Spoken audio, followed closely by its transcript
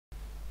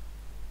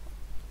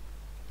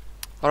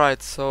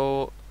Alright,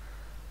 so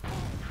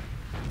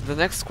the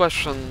next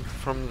question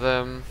from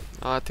the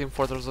Team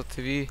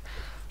Fortress.tv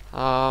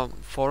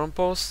forum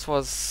post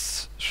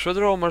was: should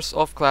roamers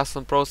off class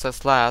and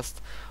process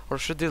last, or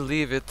should they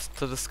leave it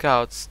to the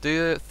scouts? Do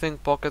you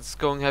think pockets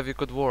going heavy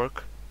could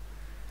work?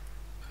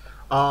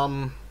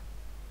 Um,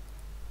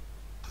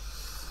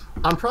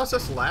 on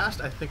process last,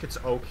 I think it's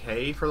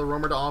okay for the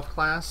roamer to off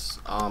class.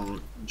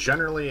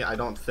 Generally, I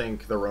don't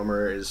think the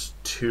roamer is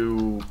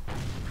too.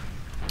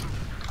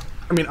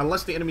 I mean,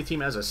 unless the enemy team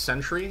has a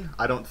sentry,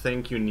 I don't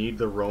think you need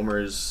the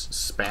roamer's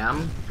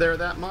spam there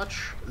that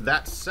much.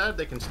 That said,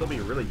 they can still be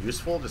really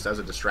useful just as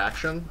a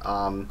distraction.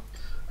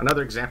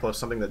 Another example of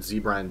something that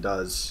Zebran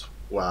does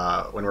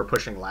when we're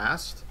pushing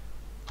last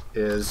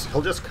is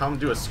he'll just come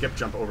do a skip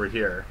jump over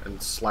here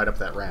and slide up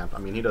that ramp. I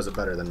mean, he does it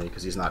better than me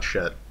because he's not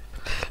shit.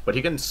 But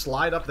he can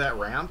slide up that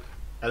ramp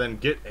and then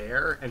get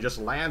air and just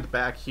land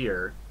back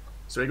here.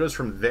 So he goes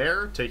from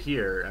there to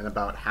here in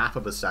about half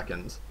of a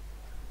second.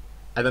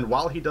 And then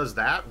while he does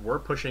that, we're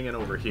pushing in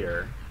over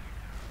here.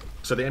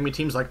 So the enemy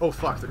team's like, oh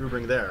fuck, they're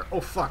Ubering there.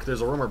 Oh fuck,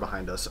 there's a roamer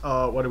behind us.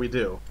 What do we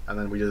do? And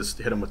then we just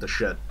hit him with the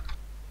shit.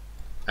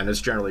 And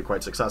it's generally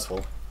quite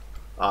successful.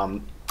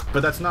 But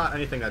that's not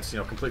anything that's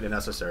completely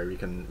necessary. We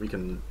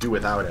can do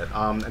without it.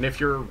 And if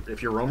your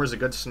roamer's a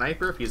good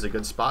sniper, if he's a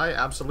good spy,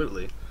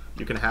 absolutely,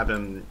 you can have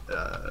him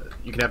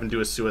do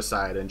a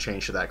suicide and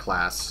change to that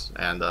class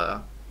and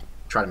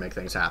try to make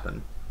things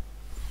happen.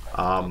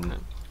 Okay.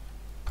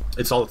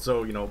 It's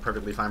also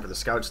perfectly fine for the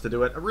scouts to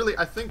do it. Really,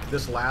 I think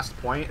this last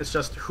point is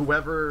just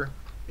whoever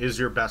is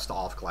your best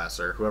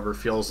off-classer, whoever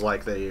feels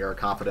like they are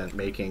confident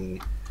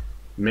making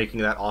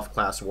that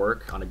off-class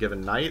work on a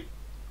given night.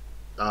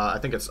 I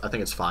think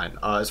it's fine.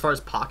 As far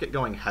as pocket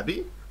going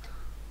heavy,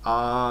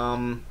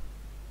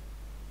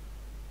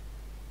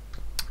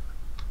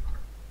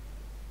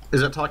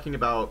 is it talking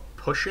about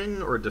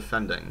pushing or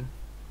defending?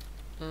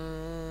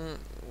 Mm,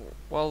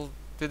 well,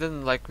 they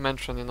didn't like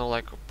mention,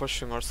 like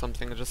pushing or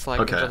something, just like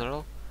in Okay.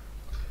 general.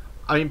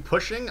 I mean,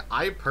 pushing,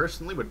 I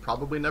personally would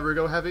probably never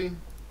go heavy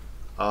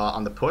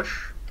on the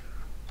push.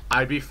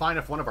 I'd be fine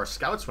if one of our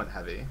scouts went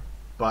heavy,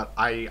 but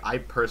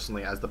I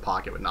personally, as the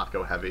pocket, would not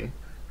go heavy.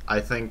 I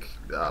think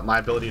my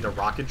ability to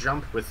rocket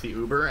jump with the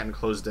Uber and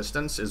close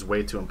distance is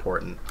way too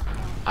important.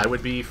 I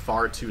would be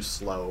far too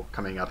slow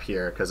coming up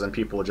here, because then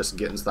people would just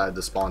get inside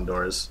the spawn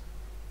doors.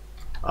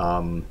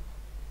 I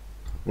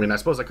mean, I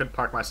suppose I could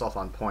park myself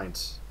on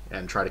point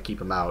and try to keep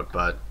them out,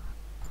 but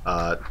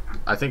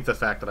I think the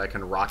fact that I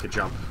can rocket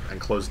jump and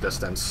close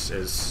distance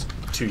is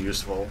too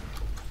useful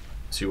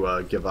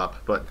to give up.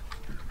 But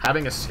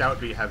having a scout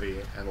be heavy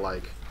and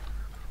like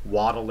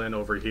waddle in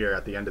over here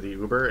at the end of the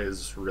Uber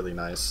is really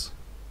nice.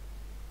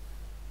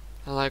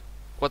 And like,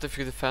 what if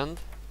you defend?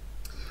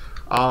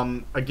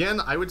 Again,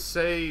 I would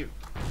say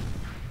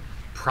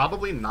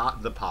probably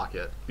not the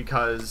pocket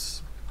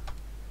because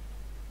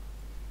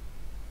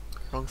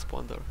Wrong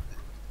spawner.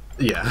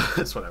 yeah,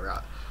 it's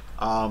whatever.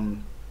 I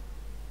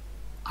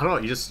don't know.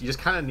 You just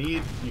kind of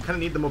need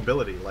the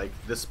mobility. Like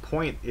this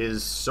point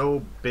is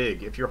so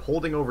big. If you're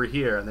holding over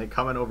here and they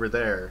come in over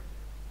there,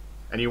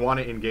 and you want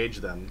to engage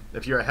them,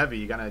 if you're a heavy,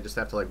 you kind of just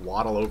have to like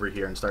waddle over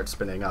here and start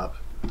spinning up.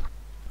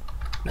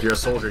 If you're a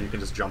soldier, you can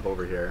just jump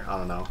over here. I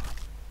don't know.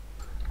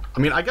 I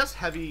mean, I guess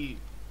heavy.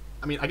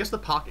 I mean, I guess the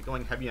pocket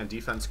going heavy on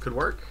defense could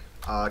work,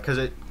 because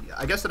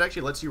I guess it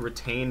actually lets you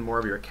retain more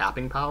of your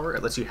capping power.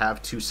 It lets you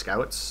have two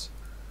scouts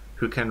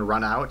who can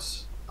run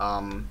out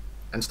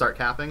and start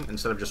capping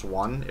instead of just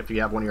one. If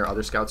you have one of your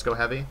other scouts go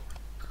heavy,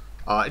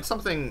 it's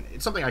something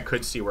I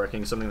could see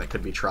working. Something that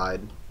could be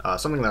tried.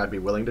 Something that I'd be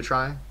willing to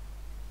try.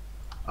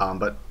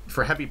 But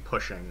for heavy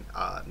pushing,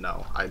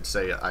 no. I'd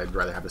say I'd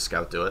rather have the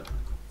scout do it.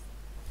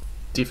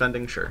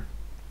 Defending, sure.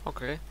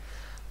 Okay.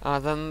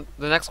 Then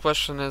the next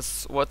question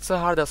is: what's the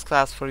hardest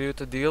class for you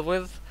to deal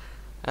with,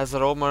 as a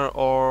roamer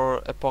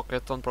or a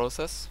pocket on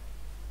process?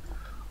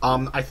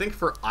 I think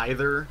for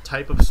either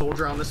type of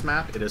soldier on this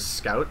map, it is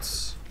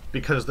scouts,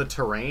 because the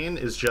terrain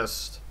is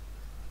just...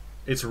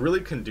 It's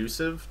really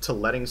conducive to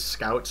letting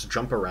scouts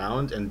jump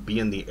around and be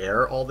in the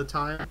air all the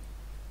time,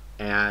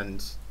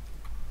 and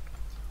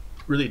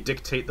really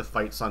dictate the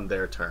fights on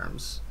their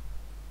terms.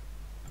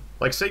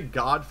 Like, say,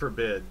 God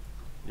forbid,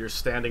 you're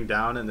standing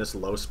down in this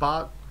low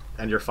spot,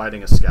 and you're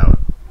fighting a scout.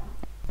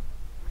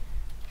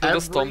 He'll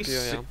just stomp you,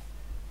 yeah.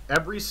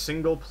 Every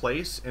single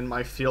place in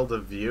my field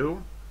of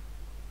view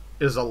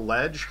is a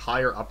ledge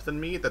higher up than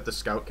me that the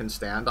scout can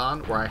stand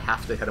on, where I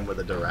have to hit him with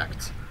a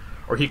direct.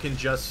 Or he can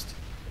just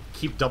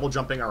keep double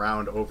jumping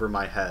around over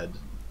my head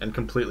and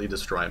completely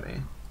destroy me.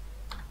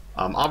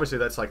 Obviously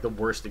that's like the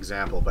worst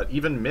example, but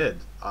even mid,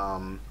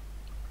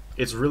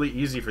 it's really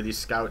easy for these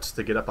scouts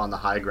to get up on the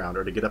high ground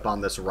or to get up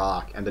on this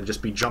rock and to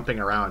just be jumping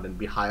around and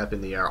be high up in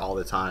the air all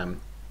the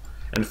time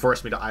and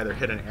force me to either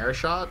hit an air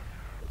shot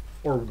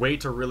or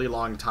wait a really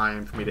long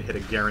time for me to hit a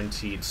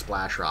guaranteed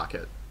splash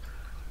rocket.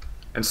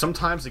 And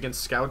sometimes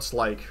against scouts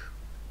like,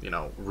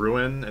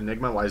 Ruin,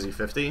 Enigma,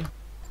 YZ50,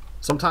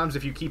 sometimes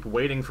if you keep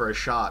waiting for a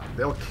shot,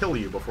 they'll kill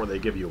you before they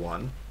give you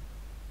one.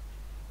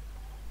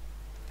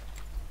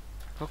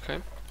 Okay.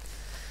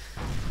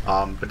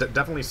 But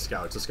definitely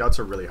scouts. The scouts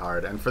are really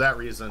hard, and for that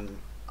reason,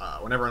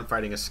 whenever I'm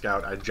fighting a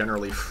scout, I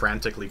generally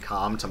frantically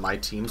comm to my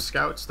team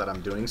scouts that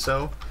I'm doing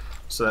so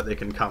that they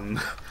can come,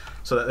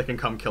 so that they can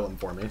come kill him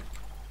for me.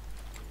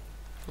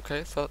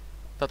 Okay, so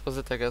that was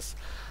it, I guess.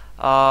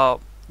 Uh,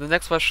 the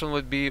next question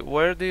would be,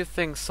 where do you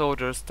think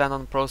soldiers stand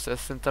on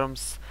process in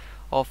terms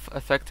of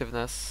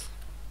effectiveness?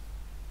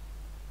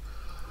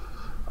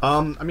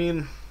 I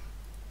mean,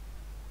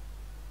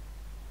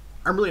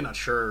 I'm really not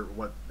sure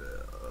what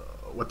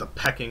the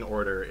pecking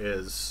order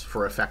is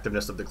for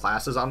effectiveness of the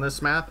classes on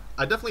this map.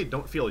 I definitely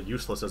don't feel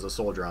useless as a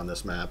soldier on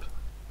this map.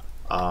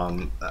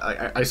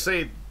 I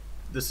say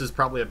this is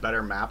probably a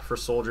better map for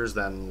soldiers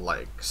than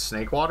like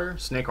Snakewater.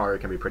 Snakewater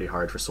can be pretty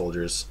hard for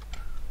soldiers.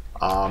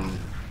 I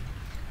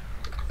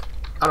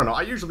don't know.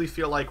 I usually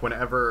feel like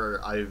whenever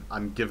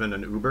I'm given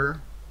an Uber,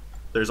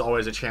 there's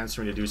always a chance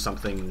for me to do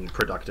something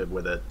productive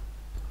with it.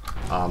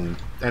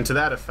 And to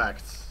that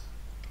effect,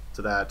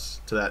 to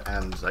that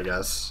end, I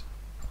guess,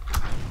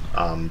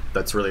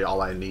 that's really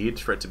all I need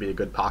for it to be a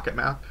good pocket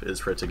map,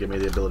 is for it to give me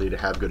the ability to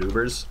have good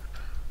Ubers.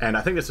 And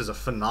I think this is a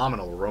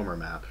phenomenal roamer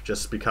map,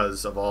 just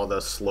because of all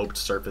the sloped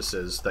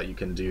surfaces that you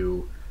can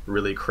do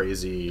really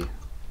crazy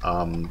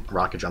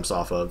rocket jumps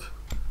off of.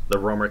 The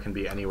roamer can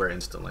be anywhere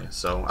instantly,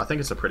 so I think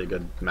it's a pretty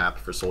good map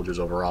for soldiers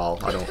overall.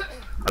 I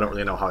don't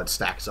really know how it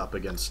stacks up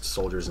against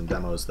soldiers and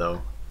demos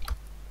though.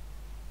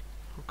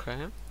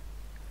 Okay.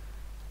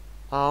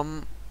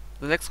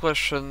 The next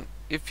question,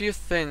 if you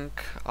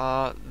think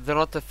they're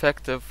not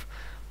effective,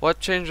 what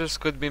changes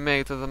could be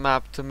made to the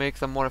map to make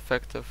them more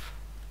effective?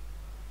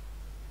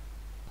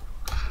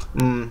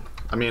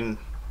 I mean,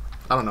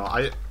 I don't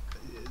know.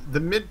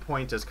 The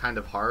midpoint is kind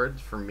of hard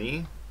for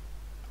me.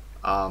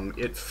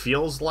 It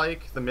feels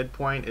like the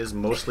midpoint is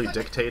mostly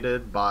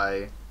dictated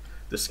by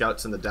the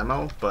scouts in the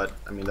demo, but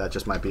I mean that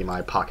just might be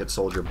my pocket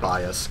soldier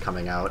bias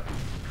coming out.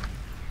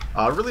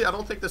 Really, I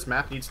don't think this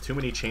map needs too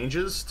many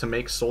changes to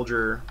make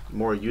soldier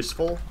more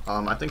useful.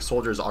 I think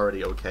soldier's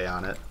already okay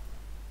on it.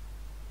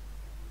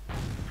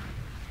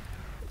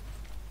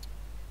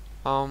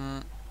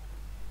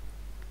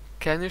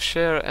 Can you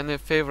share any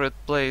favorite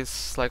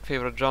plays, like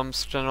favorite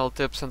jumps, general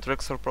tips and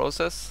tricks for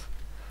process?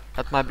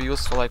 That might be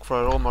useful, like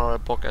for a roamer or a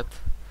pocket.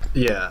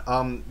 Yeah,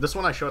 this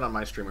one I showed on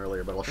my stream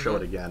earlier, but I'll show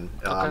it again.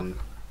 Okay.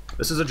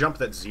 This is a jump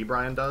that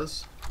Brian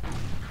does.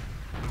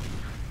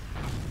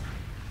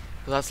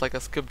 That's like a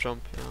skip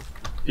jump,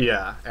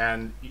 Yeah,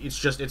 and it's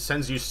just, it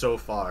sends you so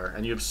far,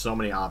 and you have so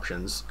many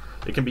options.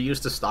 It can be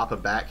used to stop a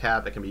bat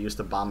cap, it can be used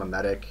to bomb a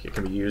medic, it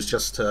can be used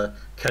just to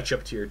catch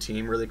up to your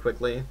team really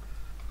quickly.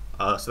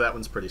 So that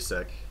one's pretty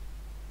sick.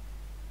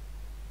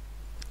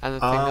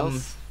 Anything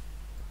else?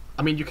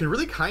 I mean, you can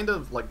really kind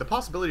of, like, the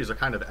possibilities are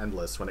kind of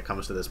endless when it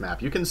comes to this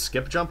map. You can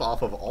skip jump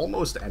off of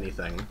almost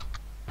anything.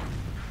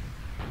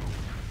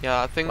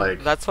 Yeah, I think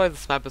like, that's why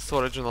this map is so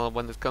original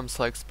when it comes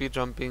to like speed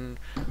jumping,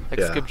 like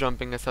skip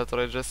jumping,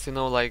 etc. Just,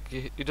 like,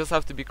 you just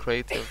have to be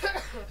creative.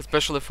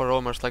 Especially for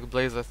roamers like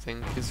Blaze, I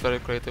think. He's very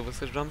creative with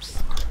his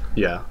jumps.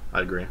 Yeah,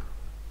 I agree.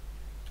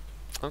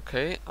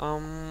 Okay,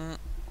 let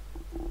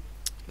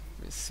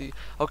me see.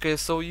 Okay,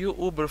 so you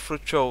Uber through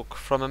choke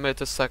from a mid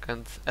to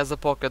second. As a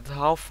pocket,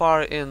 how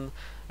far in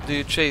do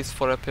you chase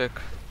for a pick?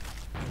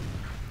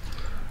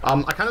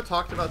 I kind of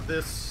talked about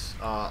this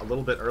a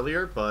little bit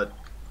earlier, but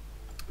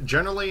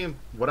generally,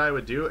 what I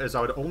would do is I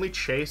would only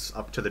chase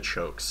up to the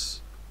chokes.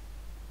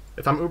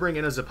 If I'm Ubering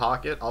in as a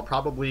pocket, I'll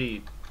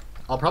probably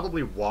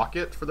walk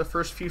it for the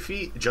first few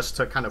feet just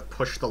to kind of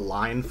push the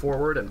line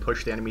forward and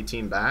push the enemy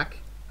team back.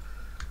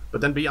 But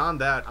then beyond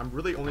that, I'm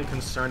really only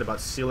concerned about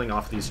sealing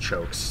off these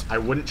chokes. I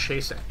wouldn't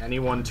chase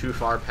anyone too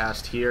far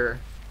past here.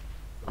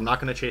 I'm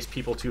not going to chase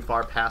people too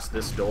far past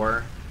this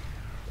door.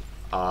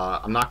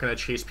 I'm not going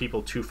to chase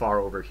people too far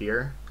over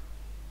here.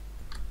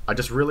 I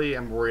just really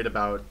am worried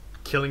about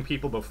killing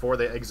people before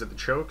they exit the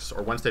chokes,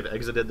 or once they've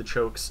exited the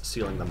chokes,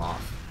 sealing them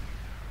off.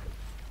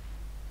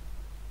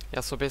 Yeah,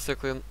 so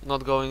basically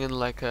not going in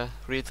like a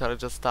retard,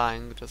 just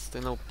dying, just,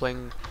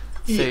 playing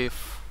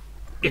safe.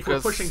 If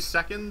we're pushing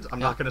second, I'm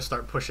not going to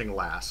start pushing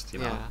last,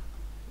 Yeah,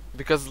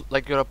 because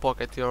like you're a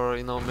pocket, your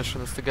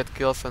mission is to get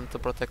kills and to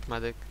protect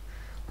medic,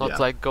 not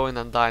like go in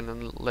and die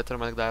and let your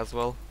medic die as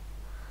well.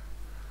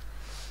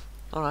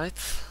 Alright,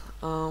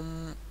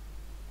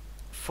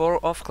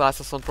 for off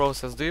classes on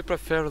process, do you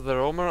prefer the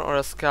roamer or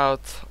a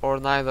scout, or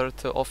neither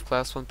to off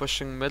class when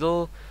pushing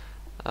middle,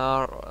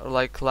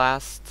 like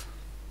last?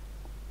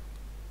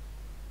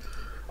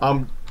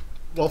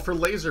 Well, for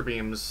laser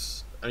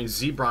beams, I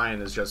mean,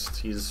 Brian is just,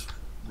 he's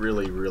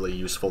really, really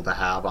useful to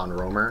have on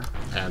roamer,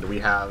 and we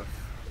have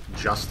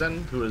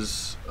Justin, who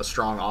is a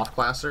strong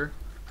off-classer.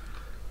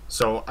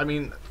 So, I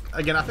mean,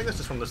 again, I think that's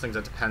just one of those things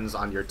that depends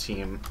on your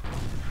team.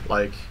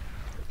 Like,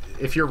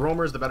 if your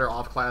roamer is the better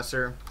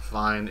off-classer,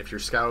 fine. If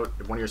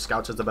one of your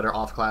scouts is the better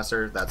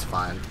off-classer, that's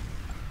fine.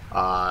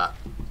 I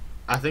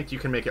think you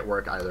can make it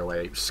work either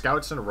way.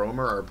 Scouts and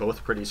roamer are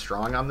both pretty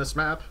strong on this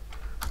map,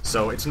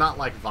 so it's not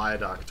like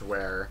Viaduct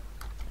where,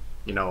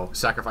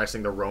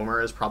 sacrificing the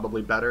roamer is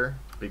probably better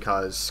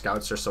because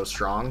scouts are so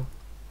strong.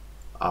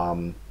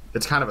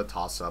 It's kind of a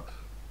toss-up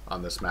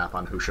on this map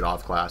on who should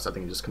off class. I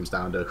think it just comes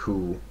down to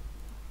who,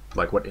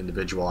 like, what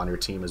individual on your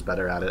team is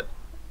better at it.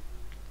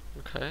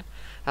 Okay.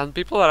 And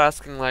people are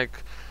asking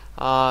like,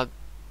 uh,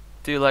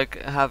 do you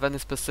like have any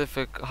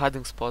specific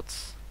hiding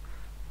spots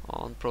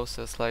on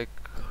process? Like,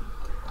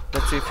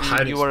 let's say if you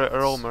Hiding were a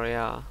spots. roamer,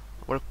 yeah.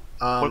 Where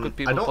could I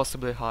people don't.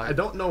 possibly I hide?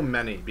 don't know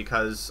many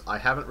because I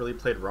haven't really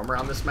played roamer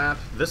on this map.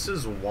 This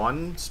is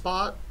one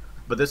spot,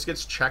 but this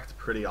gets checked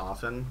pretty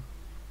often.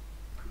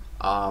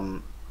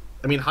 Um,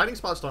 I mean, hiding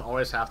spots don't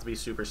always have to be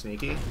super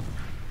sneaky.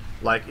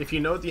 Like, if you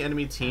know the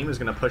enemy team is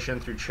going to push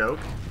in through choke,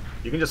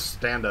 you can just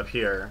stand up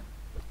here,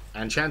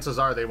 and chances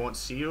are they won't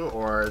see you,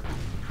 or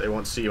they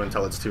won't see you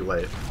until it's too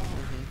late.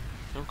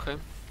 Okay.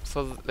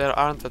 So there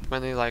aren't that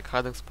many like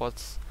hiding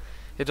spots.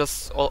 It's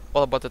just all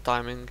about the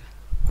timing.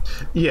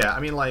 Yeah, I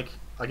mean, like,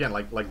 again,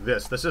 like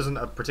this. This isn't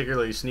a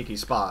particularly sneaky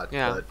spot,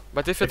 Yeah. but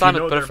But if you if you time it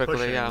know they're perfectly,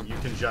 pushing, yeah. you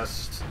can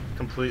just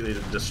completely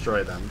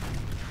destroy them.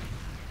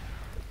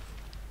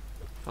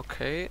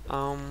 Okay.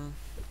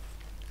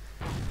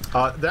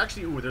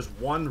 There's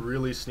one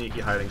really sneaky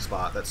hiding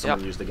spot that someone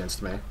Yep. used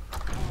against me.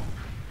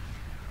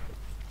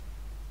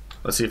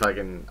 Let's see if I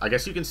can. I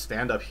guess you can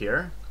stand up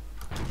here.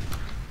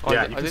 Oh,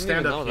 Yeah, I you can didn't stand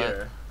even know up that.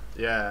 here.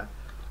 Yeah.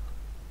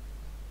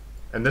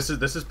 And this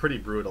is pretty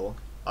brutal.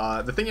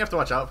 The thing you have to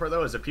watch out for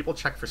though is if people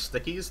check for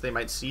stickies, they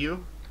might see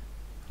you.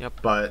 Yep.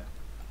 But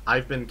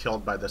I've been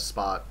killed by this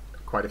spot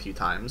quite a few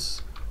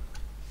times.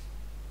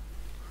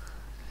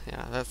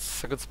 Yeah,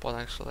 that's a good spot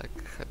actually.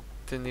 Like, I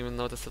didn't even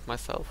notice it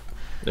myself.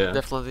 Yeah.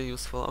 Definitely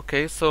useful.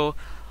 Okay, so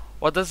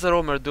what does the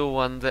roamer do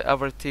when the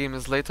other team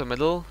is late or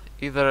middle,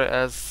 either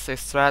as a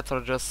strat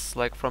or just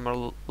like from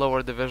a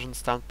lower division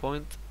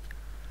standpoint?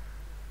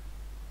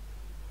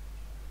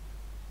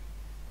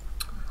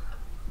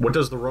 What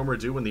does the roamer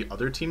do when the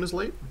other team is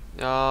late?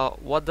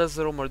 What does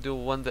the roamer do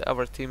when the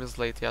other team is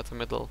late, yeah, to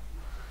middle?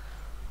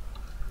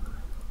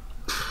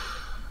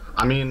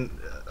 I mean,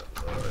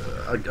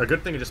 a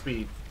good thing would just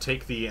be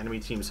take the enemy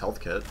team's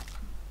health kit.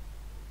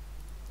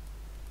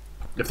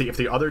 If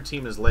the other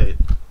team is late,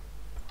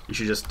 you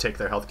should just take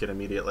their health kit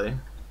immediately.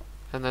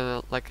 And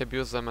then like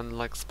abuse them and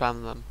like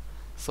spam them,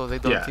 so they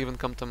don't Yeah. even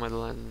come to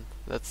middle, and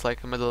that's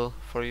like a middle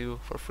for you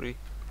for free.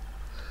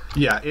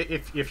 Yeah,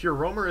 if your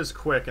roamer is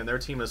quick and their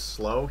team is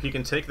slow, he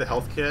can take the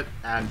health kit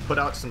and put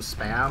out some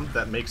spam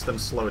that makes them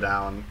slow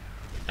down.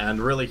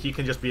 And really, he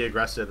can just be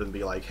aggressive and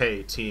be like,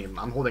 hey, team,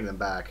 I'm holding them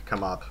back,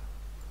 come up.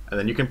 And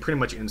then you can pretty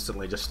much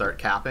instantly just start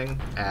capping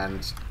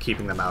and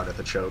keeping them out at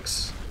the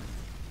chokes.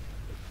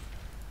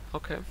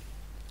 Okay.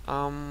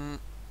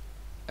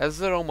 As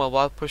the roamer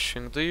while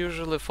pushing, do you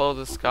usually follow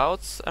the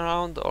scouts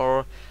around,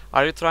 or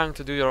are you trying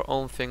to do your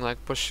own thing,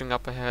 like pushing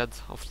up ahead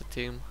of the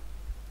team?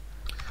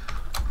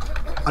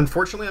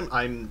 Unfortunately,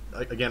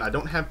 again, I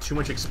don't have too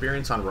much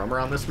experience on roamer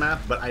on this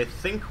map, but I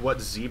think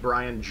what Z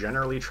Brian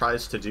generally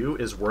tries to do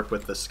is work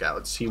with the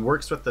scouts. He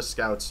works with the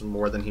scouts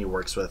more than he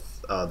works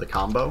with the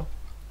combo.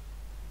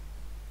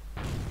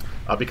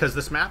 Because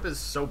this map is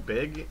so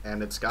big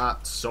and it's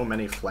got so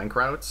many flank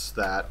routes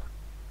that,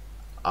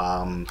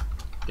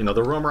 you know,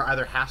 the roamer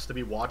either has to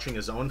be watching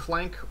his own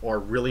flank or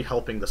really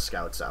helping the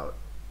scouts out.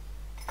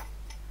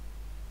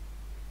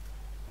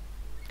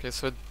 Okay,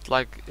 so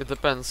it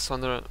depends on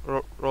the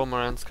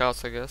roamer and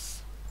scouts, I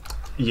guess.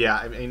 Yeah,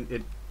 I mean,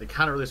 it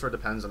kind of really sort of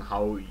depends on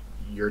how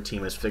your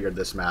team has figured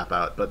this map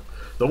out, but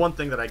the one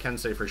thing that I can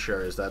say for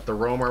sure is that the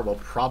roamer will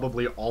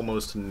probably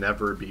almost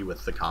never be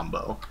with the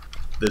combo.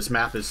 This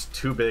map is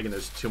too big and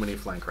there's too many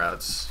flank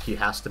routes. He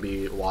has to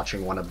be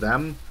watching one of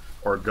them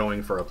or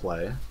going for a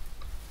play.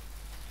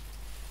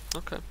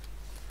 Okay.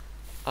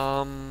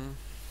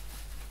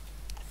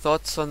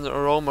 Thoughts on a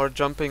roamer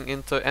jumping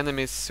into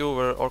enemy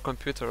sewer or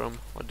computer room?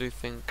 What do you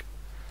think?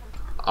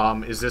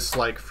 Is this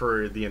like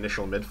for the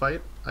initial mid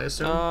fight, I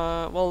assume?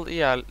 Well,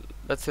 yeah.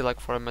 Let's say like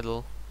for a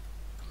middle.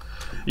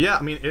 Yeah,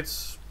 I mean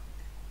it's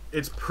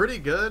pretty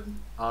good.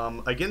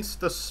 Against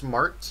the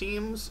smart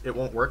teams, it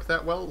won't work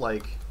that well.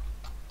 Like,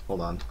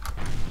 hold on.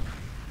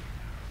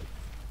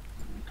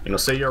 You know,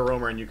 say you're a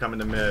roamer and you come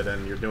into mid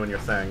and you're doing your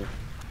thing,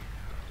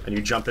 and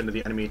you jump into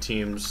the enemy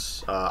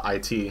team's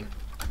IT,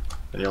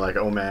 and you're like,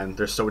 oh man,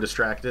 they're so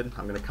distracted.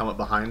 I'm gonna come up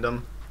behind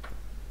them.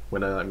 I'm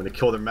gonna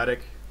kill their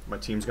medic. My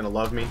team's gonna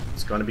love me.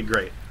 It's gonna be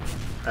great.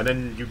 And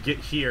then you get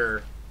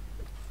here,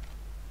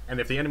 and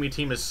if the enemy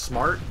team is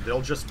smart,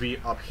 they'll just be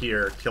up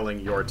here killing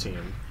your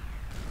team.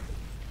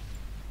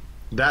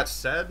 That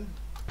said,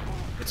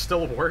 it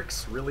still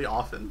works really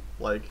often.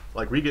 Like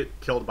we get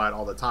killed by it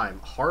all the time.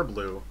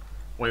 Harblu,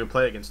 when we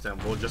play against him,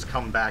 will just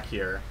come back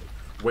here,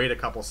 wait a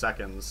couple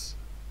seconds,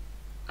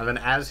 and then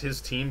as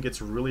his team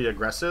gets really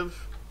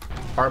aggressive,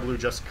 Harblu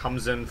just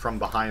comes in from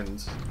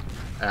behind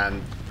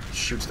and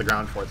shoots the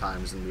ground 4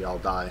 times and we all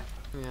die.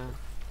 Yeah.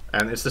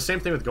 And it's the same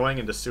thing with going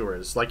into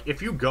sewers. Like,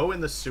 if you go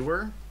in the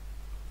sewer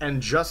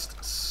and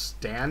just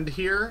stand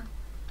here,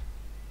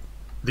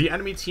 the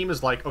enemy team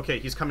is like, okay,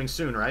 he's coming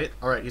soon, right?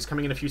 Alright, he's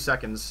coming in a few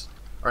seconds.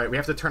 Alright, we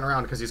have to turn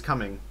around because he's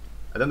coming.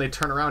 And then they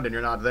turn around and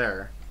you're not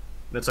there.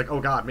 And it's like, oh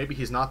god, maybe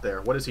he's not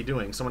there. What is he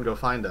doing? Someone go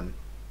find him.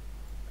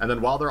 And then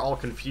while they're all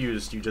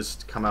confused, you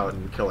just come out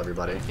and kill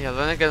everybody. Yeah,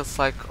 then again, it's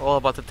like all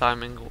about the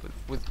timing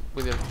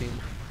with your team.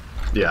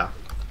 Yeah.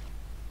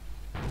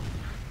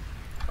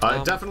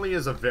 It definitely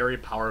is a very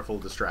powerful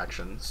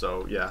distraction,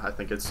 so yeah, I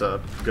think it's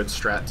a good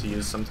strat to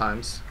use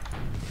sometimes.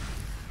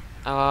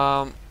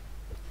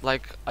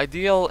 Like,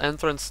 ideal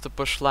entrance to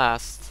push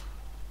last.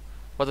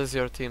 What does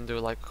your team do,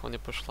 like, when you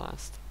push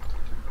last?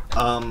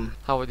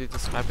 How would you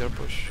describe your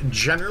push?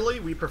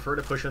 Generally, we prefer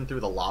to push in through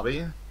the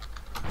lobby.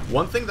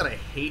 One thing that I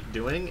hate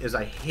doing is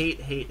I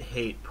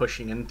hate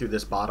pushing in through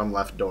this bottom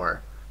left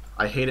door.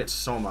 I hate it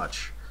so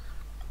much.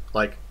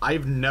 Like,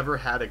 I've never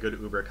had a good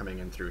Uber coming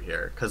in through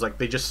here, because, like,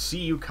 they just see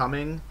you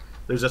coming.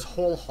 There's this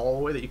whole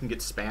hallway that you can get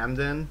spammed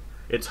in.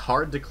 It's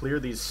hard to clear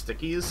these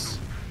stickies,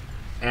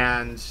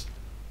 and,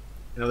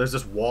 you know, there's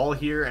this wall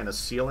here and a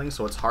ceiling,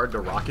 so it's hard to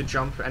rocket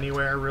jump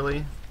anywhere,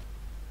 really.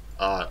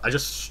 I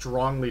just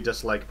strongly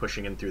dislike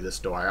pushing in through this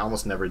door. I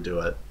almost never do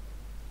it.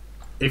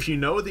 If you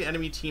know the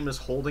enemy team is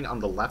holding on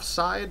the left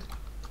side,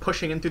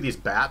 pushing in through these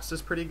bats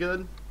is pretty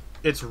good.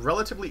 It's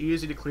relatively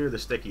easy to clear the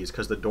stickies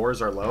because the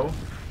doors are low.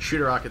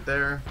 Shoot a rocket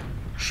there,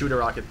 shoot a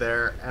rocket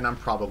there, and I'm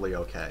probably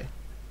okay.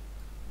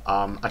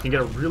 I can get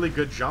a really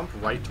good jump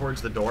right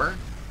towards the door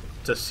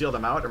to seal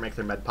them out or make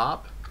their med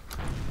pop.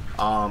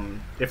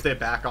 If they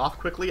back off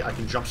quickly, I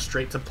can jump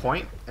straight to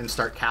point and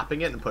start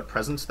capping it and put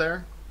presence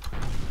there.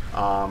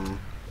 And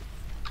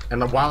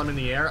then while I'm in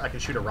the air, I can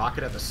shoot a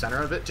rocket at the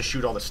center of it to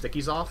shoot all the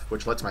stickies off,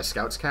 which lets my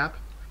scouts cap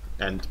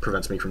and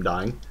prevents me from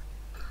dying.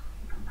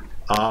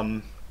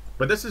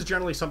 But this is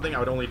generally something I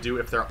would only do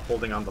if they're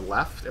holding on the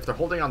left. If they're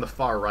holding on the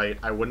far right,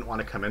 I wouldn't want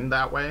to come in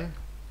that way,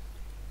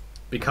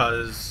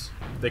 because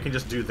they can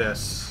just do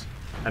this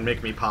and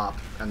make me pop,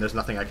 and there's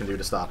nothing I can do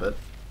to stop it.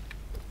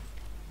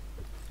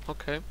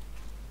 Okay.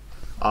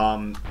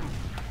 I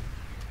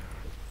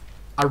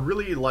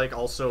really like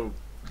also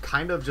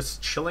kind of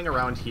just chilling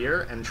around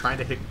here and trying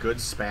to hit good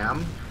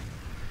spam.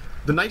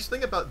 The nice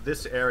thing about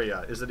this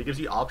area is that it gives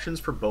you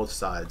options for both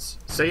sides.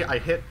 Say I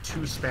hit 2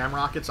 spam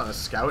rockets on a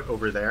scout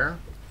over there.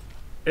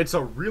 It's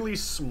a really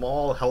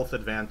small health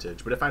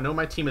advantage, but if I know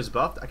my team is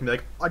buffed, I can be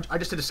like, I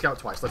just hit a scout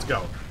twice, let's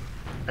go.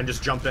 And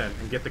just jump in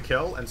and get the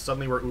kill, and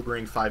suddenly we're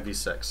Ubering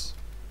 5v6.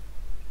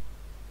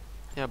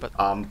 Yeah, but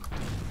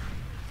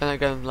then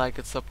again, like,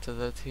 it's up to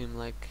the team,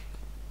 like,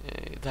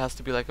 it has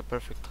to be like a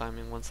perfect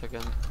timing once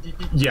again.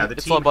 Yeah,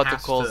 it's all about the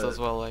calls as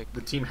well, like.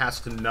 The team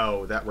has to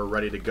know that we're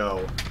ready to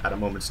go at a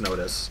moment's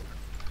notice.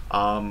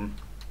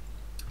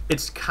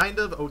 It's kind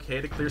of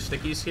okay to clear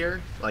stickies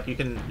here. Like, you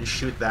can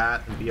shoot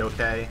that and be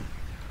okay.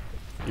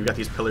 You've got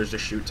these pillars to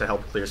shoot to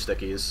help clear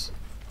stickies.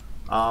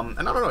 And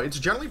I don't know, it's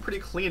generally pretty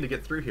clean to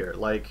get through here.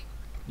 Like,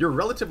 you're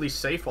relatively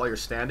safe while you're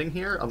standing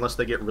here, unless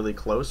they get really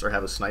close or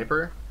have a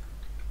sniper.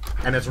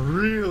 And it's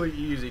really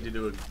easy to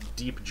do a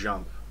deep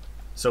jump.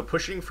 So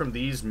pushing from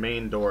these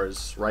main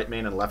doors, right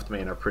main and left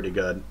main, are pretty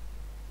good.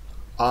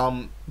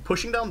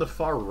 Pushing down the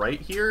far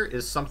right here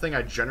is something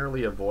I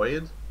generally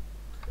avoid.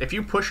 If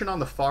you push in on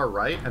the far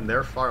right and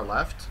they're far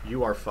left,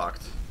 you are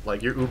fucked.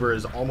 Like, your Uber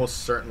is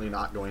almost certainly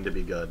not going to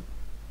be good.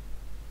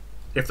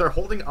 If they're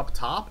holding up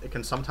top, it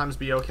can sometimes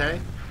be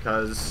okay,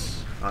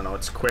 because, I don't know,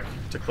 it's quick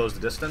to close the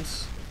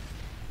distance.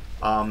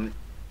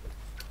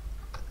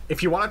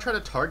 If you want to try to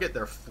target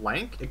their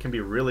flank, it can be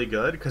really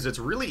good, because it's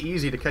really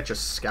easy to catch a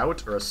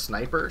scout or a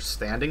sniper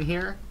standing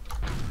here.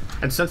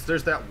 And since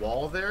there's that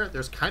wall there,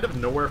 there's kind of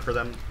nowhere for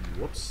them...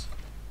 Whoops.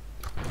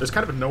 There's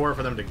kind of nowhere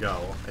for them to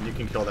go, and you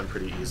can kill them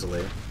pretty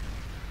easily.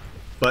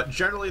 But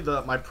generally,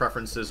 my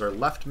preferences are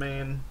left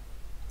main,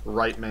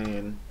 right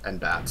main, and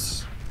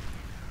bats.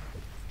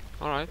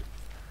 Alright.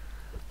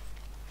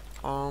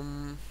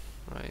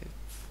 Right.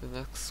 The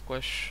next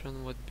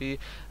question would be,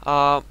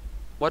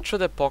 what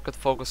should a pocket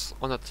focus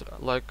on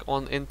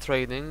in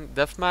training?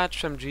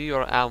 Deathmatch, MG,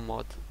 or AM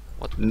mod?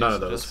 None of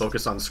those.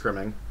 Focus on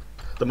scrimming.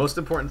 The most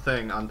important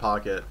thing on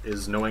pocket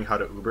is knowing how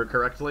to Uber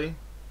correctly.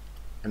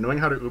 And knowing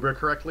how to Uber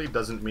correctly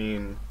doesn't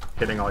mean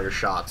hitting all your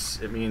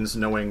shots. It means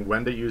knowing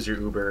when to use your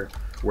Uber,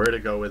 where to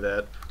go with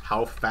it,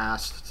 how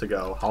fast to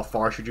go, how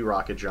far should you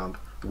rocket jump,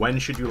 when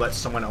should you let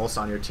someone else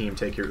on your team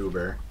take your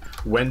Uber,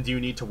 when do you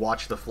need to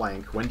watch the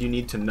flank, when do you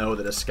need to know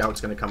that a scout's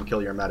going to come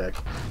kill your medic.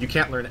 You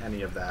can't learn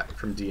any of that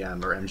from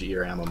DM or MGE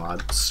or ammo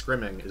mod.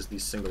 Scrimming is the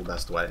single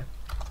best way.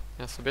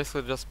 Yeah, so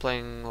basically just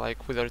playing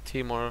like with your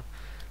team or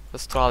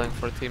just trolling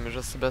for a team is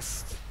just the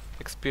best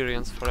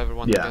experience for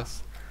everyone, I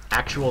guess.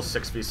 Actual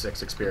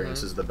 6v6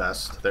 experience is the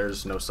best.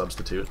 There's no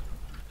substitute.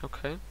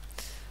 Okay.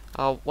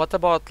 What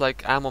about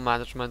like ammo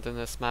management in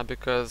this map?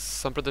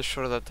 Because I'm pretty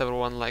sure that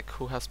everyone like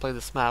who has played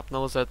this map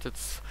knows that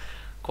it's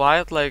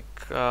quite like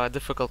a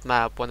difficult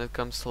map when it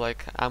comes to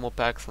like ammo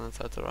packs and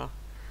etc.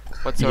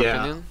 What's your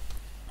opinion?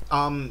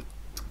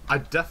 I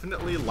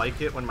definitely like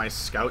it when my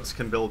scouts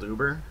can build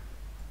Uber.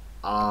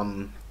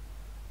 For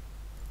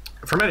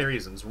many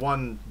reasons.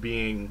 One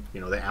being,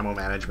 you know, the ammo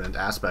management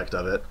aspect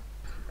of it.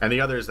 And the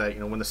other is that, you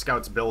know, when the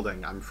scout's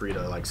building, I'm free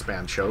to like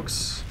spam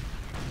chokes.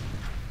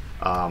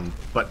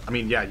 But I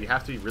mean, yeah, you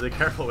have to be really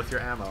careful with your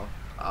ammo.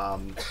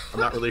 I'm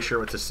not really sure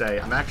what to say.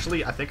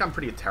 I think I'm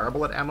pretty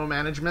terrible at ammo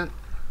management.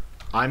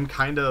 I'm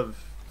kind of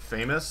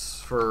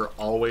famous for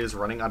always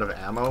running out of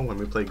ammo when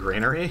we play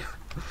Granary.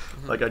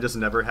 Like, I just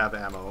never have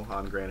ammo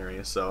on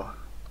Granary, so...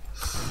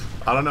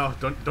 I don't know.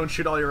 Don't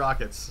shoot all your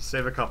rockets.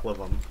 Save a couple of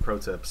them. Pro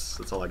tips.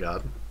 That's all I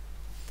got.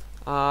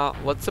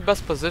 What's the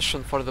best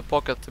position for the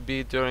pocket to be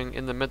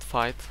in the mid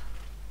fight?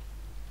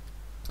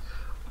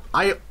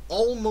 I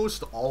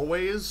almost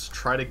always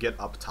try to get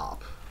up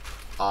top.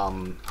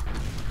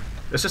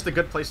 It's just a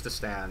good place to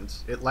stand.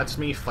 It lets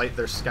me fight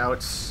their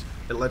scouts.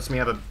 It lets me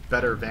have a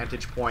better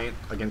vantage point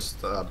against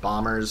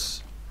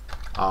bombers.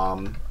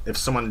 If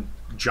someone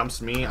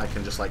jumps me, I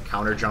can just like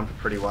counter jump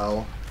pretty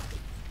well.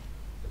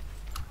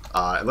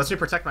 It lets me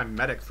protect my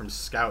medic from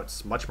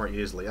scouts much more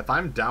easily. If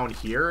I'm down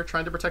here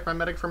trying to protect my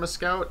medic from a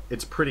scout,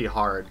 it's pretty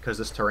hard because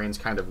this terrain's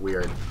kind of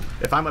weird.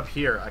 If I'm up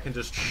here, I can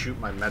just shoot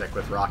my medic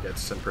with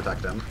rockets and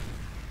protect him.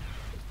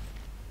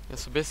 Yeah,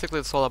 so basically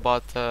it's all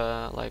about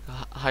like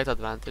height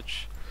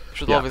advantage. You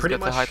should Yeah, always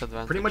get the height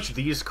advantage. pretty much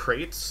these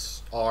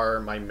crates are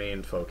my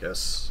main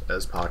focus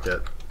as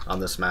pocket on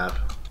this map.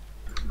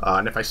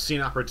 And if I see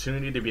an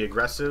opportunity to be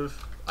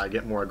aggressive, I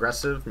get more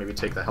aggressive, maybe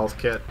take the health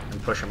kit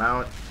and push him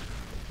out.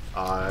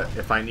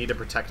 If I need to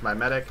protect my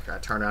medic, I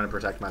turn around and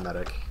protect my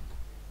medic.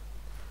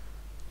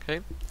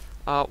 Okay.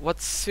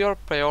 What's your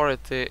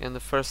priority in the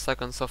first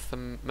seconds of the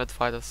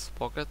mid-fighter's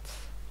pocket?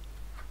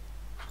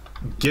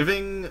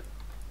 Giving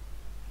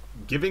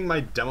my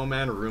demo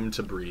man room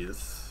to breathe,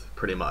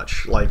 pretty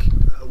much. Like,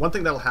 one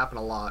thing that'll happen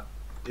a lot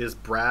is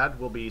Brad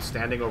will be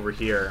standing over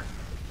here,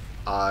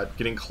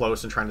 getting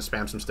close and trying to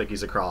spam some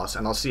stickies across,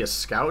 and I'll see a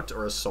scout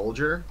or a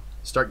soldier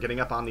start getting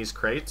up on these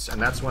crates,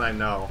 and that's when I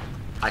know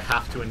I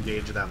have to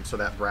engage them so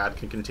that Brad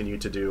can continue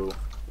to do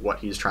what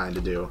he's trying to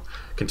do,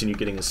 continue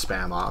getting his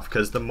spam off.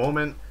 Because the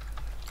moment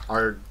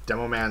our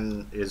demo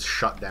man is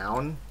shut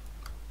down,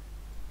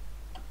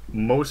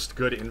 most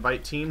good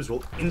invite teams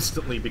will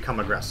instantly become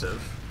aggressive.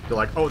 They're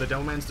like, oh, the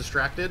demo man's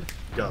distracted,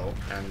 go,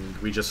 and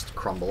we just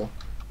crumble.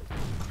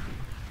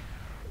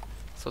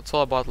 So it's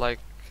all about like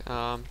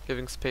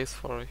giving space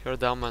for your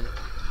demo man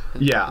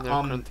in Yeah,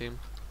 your current team.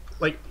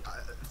 Like,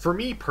 for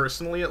me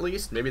personally at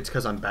least, maybe it's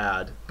because I'm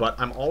bad, but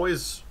I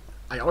always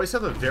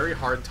have a very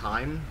hard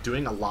time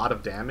doing a lot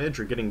of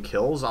damage or getting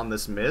kills on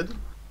this mid.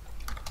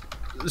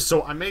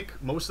 So I make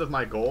most of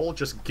my goal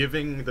just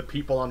giving the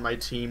people on my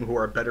team who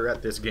are better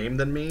at this game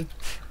than me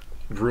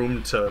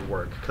room to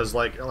work, because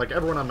like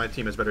everyone on my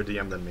team is better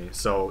DM than me,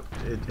 so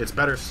it's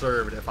better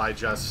served if I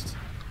just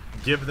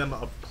give them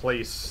a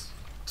place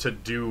to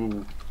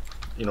do,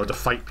 you know, to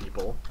fight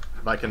people.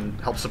 If I can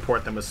help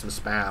support them with some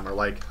spam, or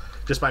like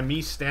just by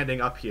me standing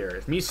up here.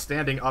 If me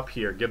standing up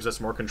here gives us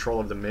more control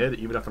of the mid,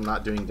 even if I'm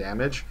not doing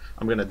damage,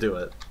 I'm gonna do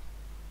it.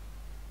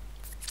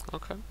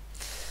 Okay.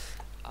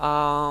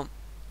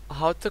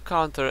 How to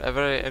counter a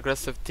very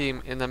aggressive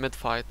team in a mid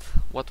fight?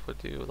 What would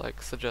you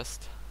like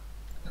suggest?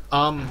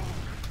 I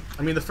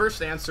mean, the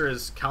first answer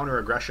is counter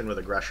aggression with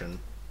aggression.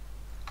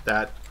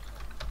 That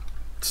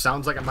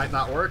sounds like it might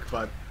not work,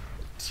 but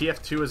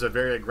TF2 is a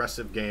very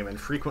aggressive game, and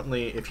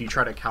frequently if you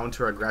try to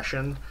counter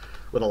aggression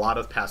with a lot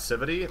of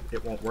passivity,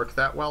 it won't work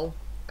that well.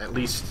 At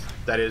least,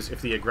 that is,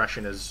 if the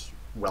aggression is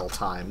well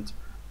timed.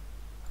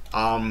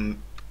 The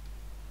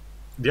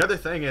other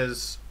thing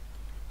is,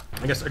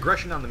 I guess,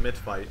 aggression on the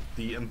mid-fight.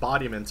 The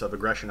embodiment of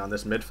aggression on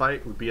this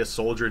mid-fight would be a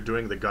soldier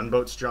doing the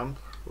gunboats jump,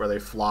 where they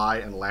fly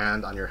and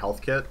land on your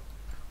health kit,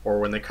 or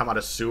when they come out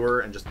of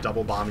sewer and just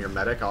double bomb your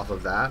medic off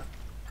of that.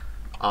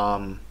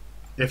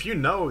 If you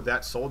know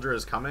that soldier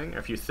is coming,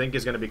 if you think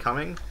he's going to be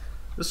coming,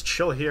 just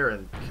chill here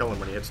and kill him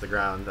when he hits the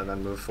ground, and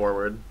then move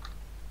forward.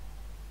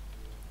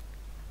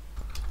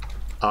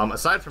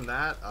 Aside from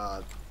that,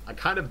 I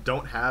kind of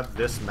don't have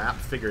this map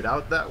figured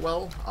out that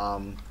well,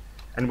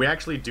 and we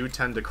actually do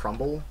tend to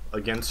crumble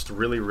against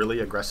really, really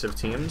aggressive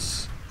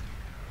teams.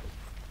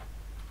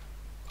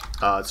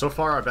 So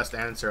far, our best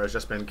answer has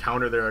just been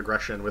counter their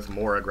aggression with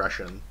more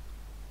aggression.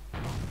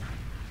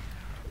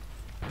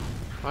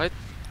 Right.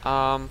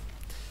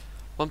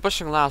 When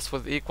pushing last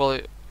with equal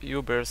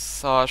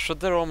Ubers, should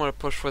the roamer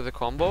push with the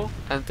combo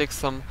and take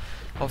some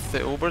of the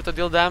Uber to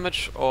deal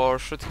damage, or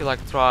should he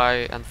like try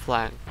and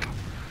flank?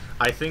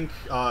 I think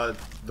the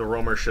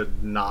roamer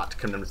should not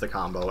come in with the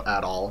combo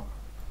at all.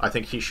 I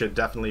think he should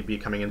definitely be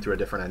coming in through a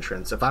different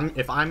entrance. If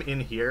I'm in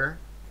here,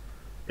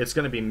 it's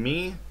going to be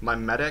me, my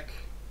medic,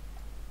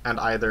 and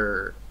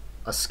either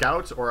a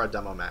scout or a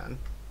demo man.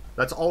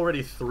 That's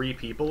already 3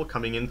 people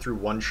coming in through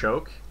one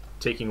choke,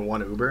 taking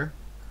 1 Uber.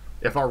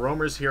 If our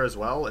roamer's here as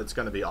well, it's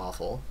going to be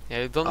awful.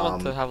 Yeah, you don't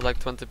want to have like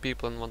 20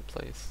 people in one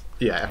place.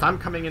 Yeah, if I'm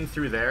coming in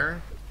through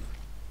there,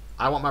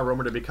 I want my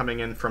roamer to be coming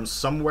in from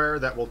somewhere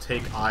that will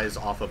take eyes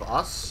off of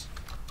us,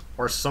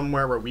 or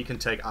somewhere where we can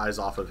take eyes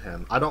off of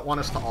him. I don't want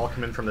us to all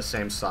come in from the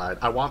same side.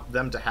 I want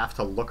them to have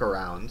to look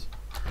around.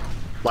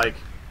 Like,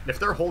 if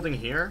they're holding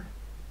here,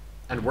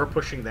 and we're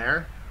pushing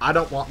there, I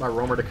don't want my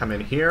roamer to come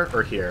in here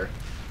or here,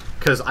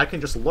 because I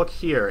can just look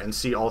here and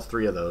see all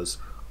 3 of those.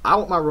 I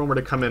want my roamer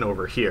to come in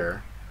over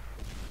here,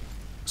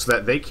 so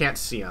that they can't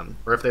see him.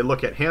 Or if they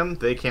look at him,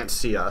 they can't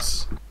see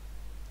us.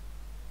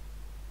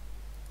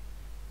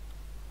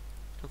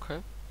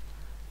 Okay.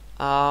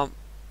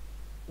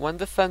 When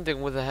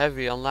defending with a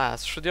heavy on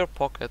last, should your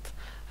pocket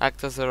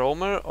act as a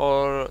roamer,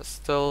 or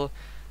still,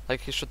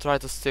 like, he should try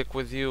to stick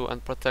with you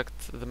and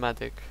protect the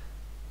medic?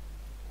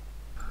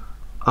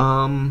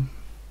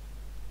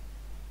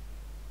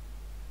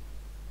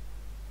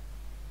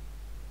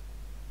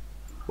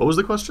 What was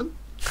the question?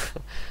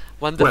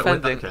 When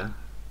defending, okay.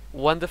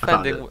 when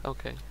defending,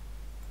 okay.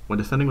 When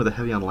defending with a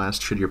heavy on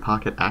last, should your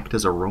pocket act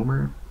as a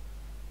roamer,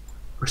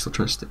 or still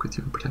try to stick with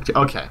you and protect you?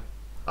 Okay.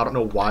 I don't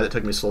know why that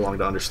took me so long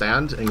to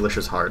understand. English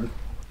is hard.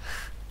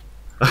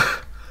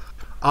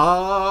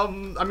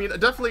 I mean,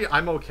 definitely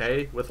I'm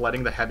okay with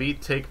letting the heavy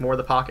take more of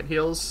the pocket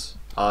heals.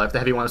 If the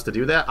heavy wants to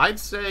do that. I'd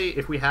say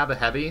if we have a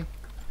heavy,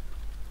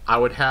 I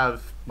would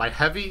have my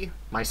heavy,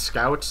 my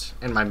scout,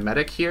 and my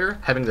medic here,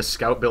 having the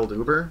scout build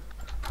Uber.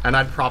 And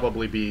I'd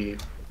probably be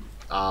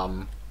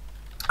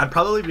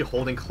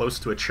holding close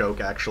to a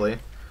choke, actually.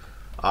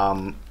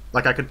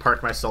 Like, I could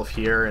park myself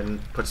here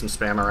and put some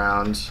spam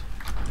around.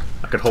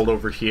 I could hold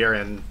over here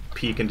and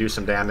peek and do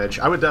some damage.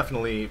 I would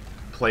definitely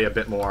play a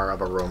bit more of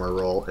a roamer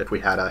role if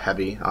we had a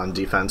heavy on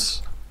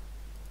defense.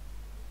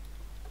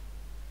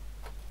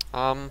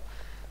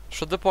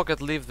 Should the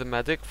pocket leave the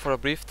medic for a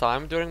brief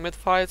time during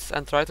mid-fights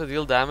and try to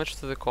deal damage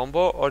to the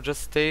combo, or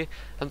just stay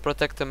and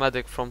protect the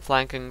medic from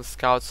flanking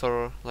scouts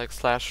or, like,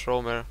 slash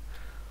roamer?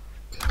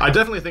 I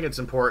definitely think it's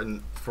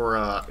important for,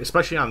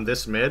 especially on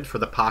this mid, for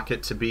the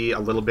pocket to be a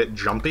little bit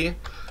jumpy,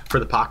 for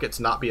the pocket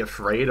to not be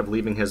afraid of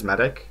leaving his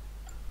medic.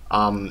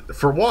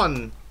 For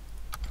one,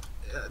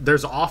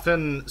 there's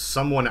often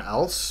someone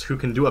else who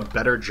can do a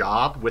better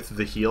job with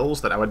the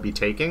heals that I would be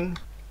taking.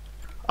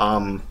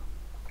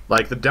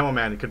 Like, the demo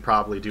man could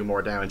probably do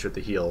more damage with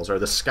the heals, or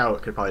the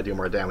scout could probably do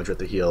more damage with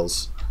the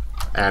heals.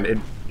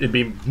 And it'd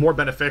be more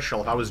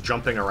beneficial if I was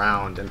jumping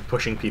around and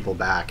pushing people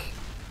back.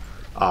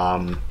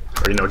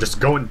 Or, you know, just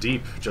going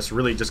deep,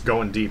 really just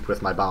going deep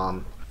with my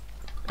bomb.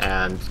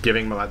 And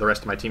giving the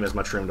rest of my team as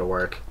much room to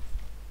work.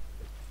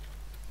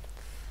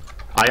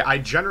 I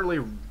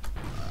generally...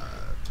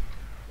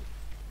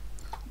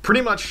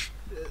 pretty much,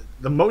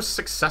 the most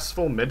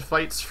successful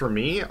mid-fights for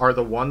me are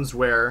the ones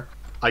where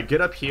I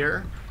get up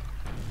here,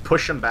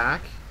 push him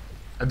back,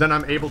 and then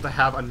I'm able to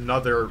have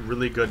another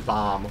really good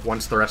bomb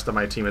once the rest of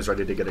my team is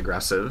ready to get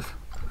aggressive.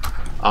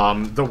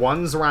 The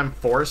ones where I'm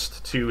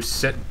forced to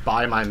sit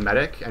by my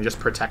medic and just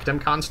protect him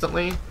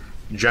constantly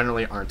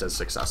generally aren't as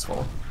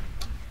successful.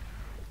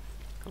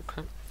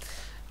 Okay.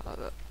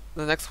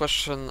 The next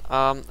question,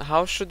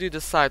 how should you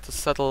decide to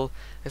settle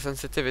a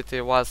sensitivity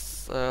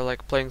whilst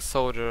like playing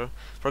soldier?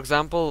 For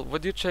example,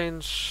 would you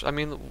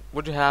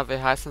would you have a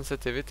high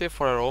sensitivity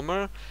for a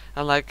roamer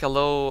and like a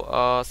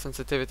low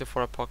sensitivity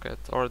for a pocket,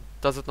 or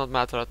does it not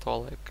matter at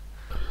all? Like,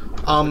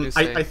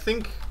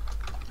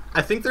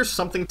 I think there's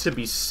something to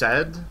be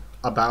said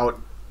about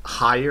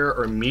higher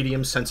or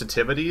medium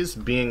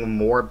sensitivities being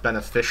more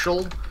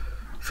beneficial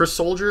for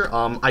soldier.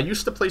 I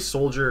used to play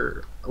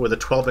soldier with a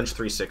 12-inch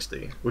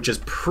 360, which is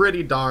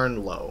pretty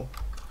darn low.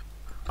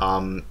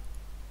 And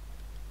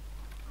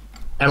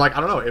like, I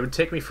don't know, it would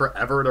take me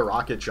forever to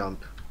rocket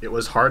jump. It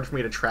was hard for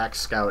me to track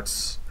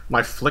scouts.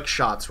 My flick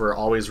shots were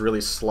always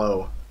really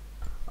slow.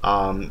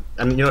 And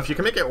you know, if you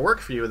can make it work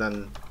for you,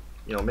 then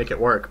you know, make it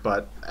work.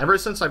 But ever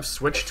since I've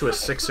switched to a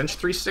 6-inch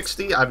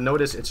 360, I've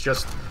noticed it's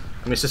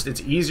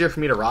easier for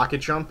me to rocket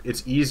jump.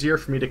 It's easier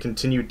for me to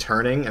continue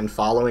turning and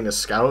following a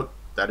scout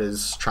that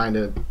is trying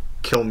to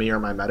kill me or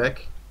my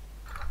medic.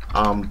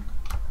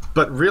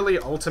 But really,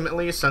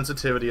 ultimately,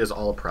 sensitivity is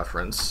all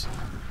preference.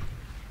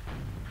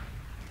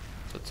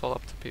 So it's all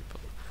up to people.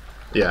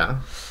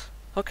 Yeah.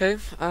 Okay,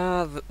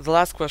 the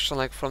last question,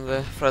 like, from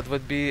the thread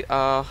would be,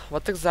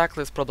 what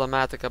exactly is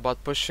problematic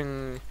about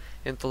pushing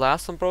into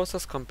last on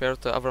process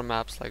compared to other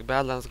maps like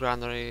Badlands,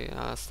 Granary,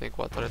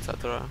 Snakewater,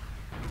 etc.?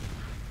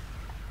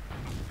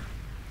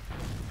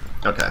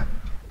 Okay.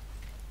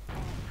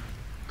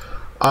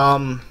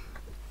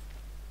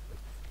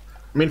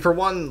 I mean, for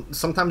one,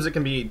 sometimes it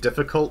can be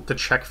difficult to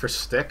check for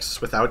sticks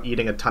without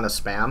eating a ton of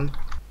spam.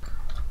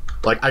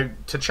 Like,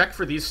 to check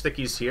for these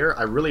stickies here,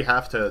 I really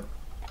have to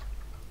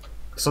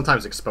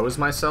sometimes expose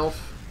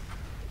myself.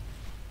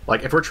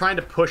 Like, if we're trying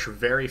to push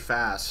very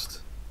fast,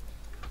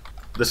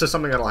 this is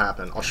something that'll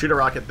happen. I'll shoot a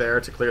rocket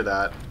there to clear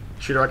that,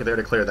 shoot a rocket there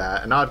to clear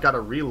that, and now I've got to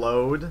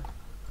reload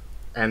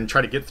and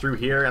try to get through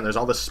here, and there's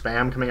all this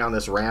spam coming on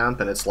this ramp,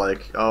 and it's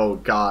like, oh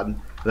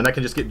god. Then I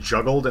can just get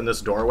juggled in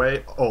this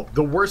doorway. Oh,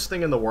 the worst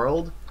thing in the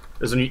world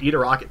is when you eat a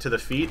rocket to the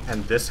feet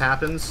and this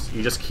happens,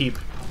 you just keep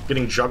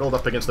getting juggled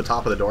up against the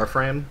top of the door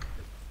frame.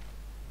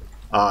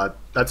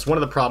 That's one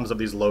of the problems of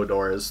these low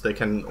doors. They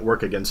can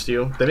work against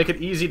you. They make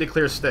it easy to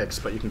clear sticks,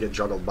 but you can get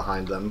juggled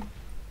behind them.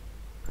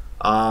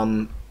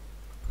 But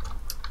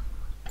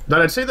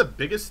I'd say the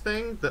biggest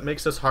thing that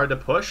makes this hard to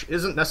push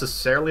isn't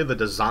necessarily the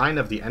design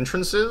of the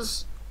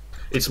entrances.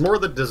 It's more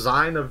the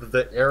design of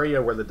the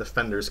area where the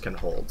defenders can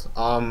hold.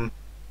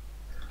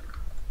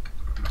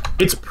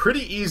 It's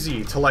pretty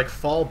easy to, like,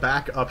 fall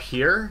back up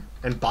here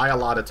and buy a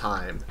lot of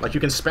time. Like, you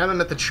can spam them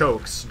at the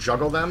chokes,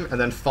 juggle them, and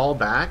then fall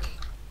back.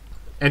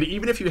 And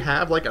even if you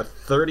have, like, a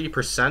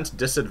 30%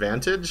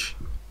 disadvantage,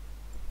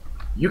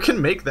 you can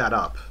make that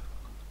up.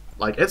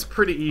 Like, it's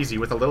pretty easy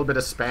with a little bit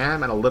of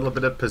spam and a little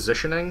bit of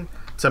positioning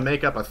to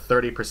make up a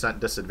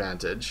 30%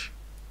 disadvantage.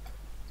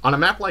 On a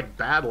map like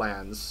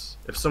Badlands,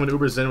 if someone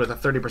Ubers in with a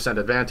 30%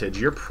 advantage,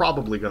 you're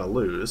probably going to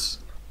lose.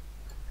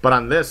 But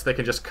on this, they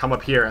can just come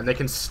up here, and they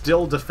can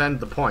still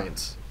defend the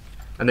point.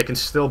 And they can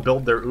still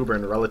build their Uber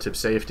in relative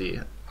safety.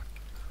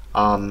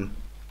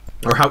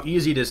 Or how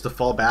easy it is to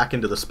fall back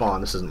into the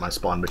spawn. This isn't my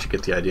spawn, but you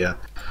get the idea.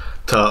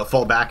 To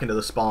fall back into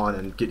the spawn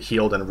and get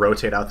healed and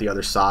rotate out the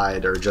other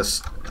side, or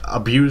just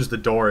abuse the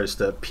doors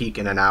to peek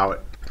in and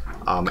out,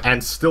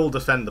 and still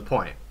defend the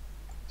point.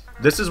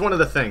 This is one of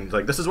the things.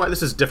 Like, this is why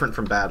this is different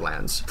from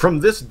Badlands.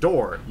 From this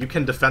door, you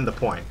can defend the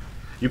point.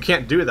 You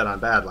can't do that on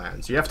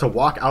Badlands. You have to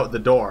walk out the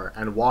door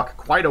and walk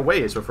quite a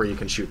ways before you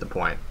can shoot the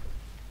point.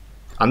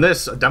 On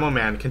this, a demo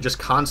man can just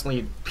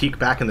constantly peek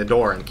back in the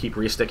door and keep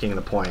resticking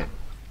the point.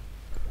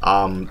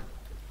 And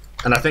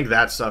I think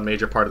that's a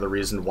major part of the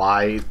reason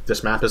why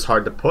this map is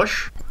hard to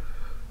push.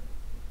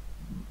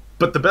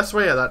 But the best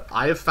way that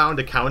I have found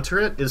to counter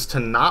it is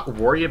to not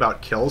worry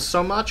about kills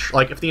so much.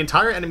 Like, if the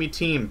entire enemy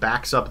team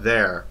backs up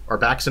there, or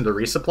backs into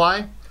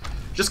resupply,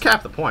 just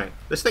cap the point.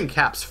 This thing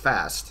caps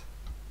fast.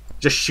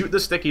 Just shoot the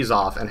stickies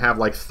off and have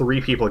like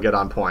 3 people get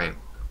on point,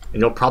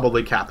 and you'll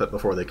probably cap it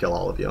before they kill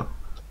all of you.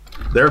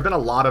 There have been a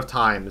lot of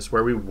times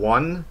where we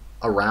won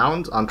a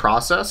round on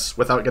process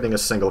without getting a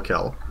single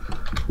kill.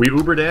 We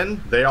Ubered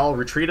in, they all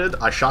retreated,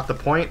 I shot the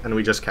point, and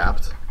we just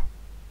capped.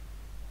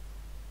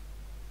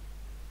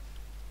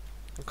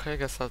 Okay, I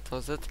guess that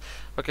was it.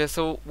 Okay,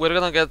 so we're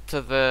gonna get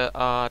to the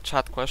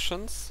chat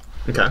questions.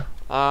 Okay.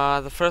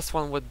 The first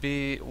one would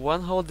be,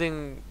 when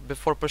holding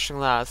before pushing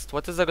last,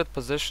 what is a good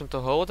position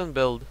to hold and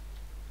build?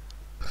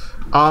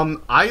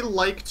 I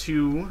like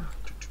to...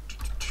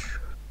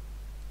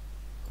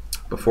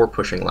 Before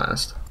pushing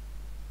last.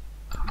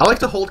 I like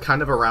to hold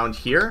kind of around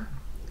here.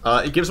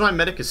 It gives my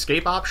medic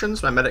escape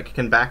options. My medic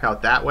can back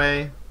out that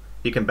way.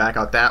 He can back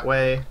out that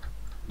way.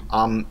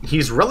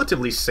 He's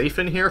relatively safe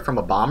in here from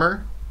a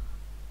bomber.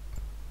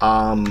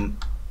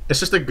 It's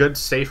just a good,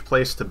 safe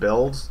place to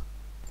build.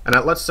 And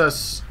it lets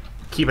us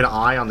keep an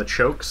eye on the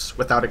chokes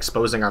without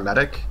exposing our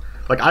medic.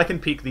 Like, I can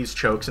peek these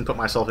chokes and put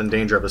myself in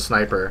danger of a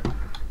sniper,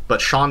 but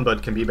Sean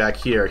Bud can be back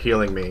here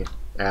healing me,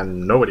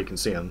 and nobody can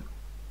see him.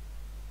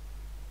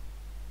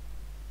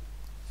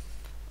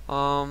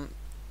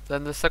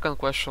 Then the second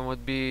question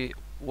would be,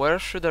 where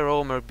should a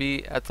roamer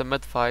be at the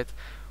mid fight?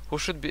 Who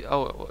should be...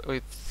 Oh,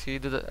 wait, he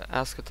did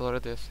ask it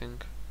already, I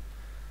think.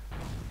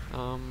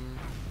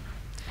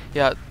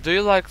 Yeah, do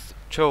you like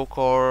choke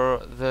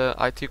or the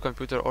IT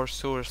computer or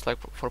sewers, like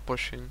for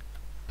pushing?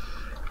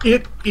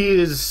 It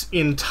is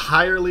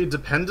entirely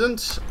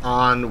dependent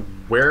on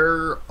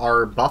where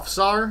our buffs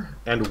are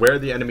and where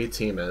the enemy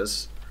team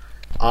is.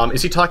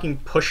 Is he talking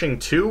pushing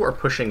to or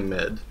pushing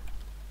mid?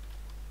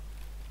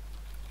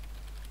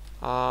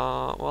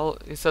 Well,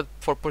 he said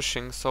for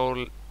pushing,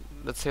 so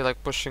let's say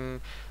like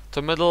pushing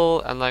to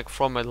middle and like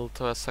from middle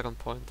to a second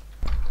point.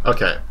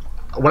 Okay.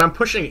 When I'm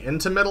pushing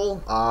into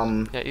middle,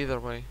 yeah, either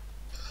way.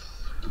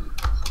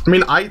 I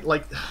mean,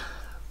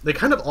 they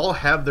kind of all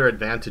have their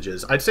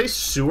advantages. I'd say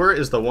sewer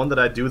is the one that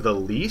I do the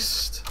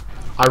least.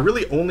 I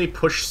really only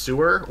push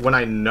sewer when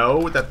I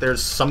know that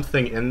there's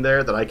something in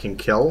there that I can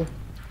kill,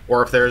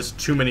 or if there's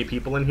too many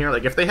people in here.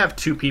 Like, if they have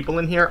 2 people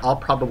in here, I'll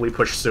probably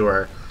push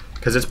sewer,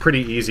 because it's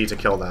pretty easy to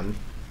kill them.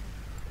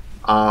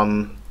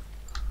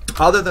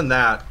 Other than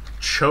that,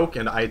 choke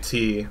and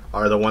IT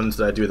are the ones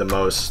that I do the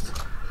most.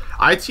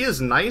 IT is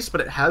nice, but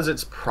it has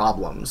its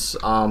problems.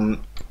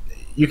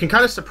 You can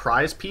kind of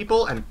surprise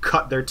people and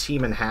cut their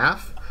team in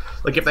half.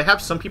 Like, if they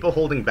have some people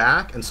holding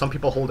back and some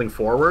people holding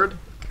forward,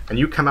 and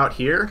you come out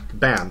here,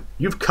 bam,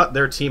 you've cut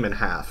their team in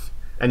half.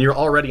 And you're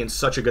already in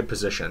such a good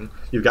position.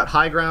 You've got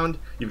high ground,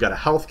 you've got a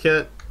health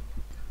kit.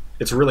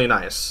 It's really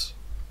nice.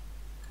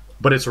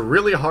 But it's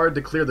really hard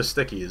to clear the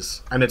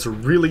stickies, and it's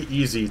really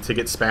easy to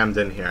get spammed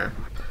in here.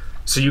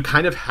 So you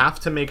kind of have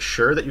to make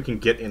sure that you can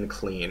get in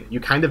clean. You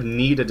kind of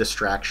need a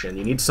distraction.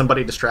 You need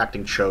somebody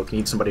distracting choke, you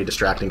need somebody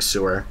distracting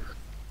sewer.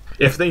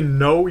 If they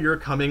know you're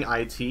coming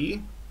IT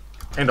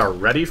and are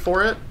ready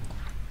for it,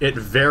 it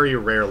very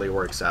rarely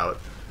works out.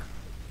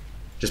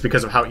 Just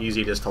because of how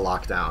easy it is to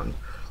lock down.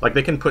 Like,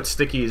 they can put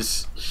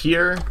stickies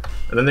here,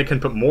 and then they can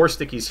put more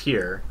stickies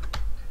here.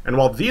 And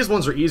while these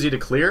ones are easy to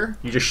clear,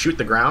 you just shoot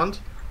the ground,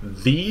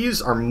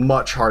 these are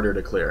much harder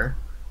to clear.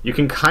 You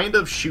can kind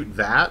of shoot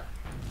that,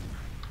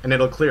 and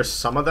it'll clear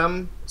some of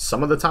them,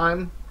 some of the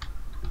time,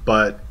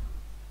 but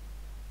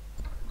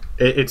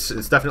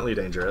it's definitely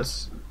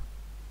dangerous.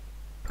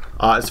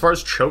 As far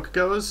as choke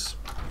goes,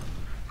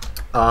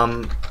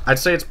 I'd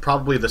say it's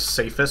probably the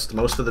safest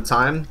most of the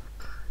time.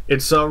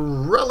 It's a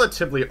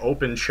relatively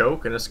open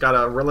choke, and it's got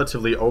a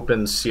relatively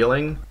open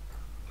ceiling.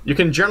 You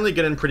can generally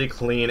get in pretty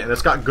clean, and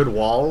it's got good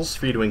walls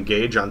for you to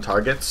engage on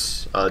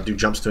targets, do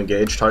jumps to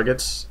engage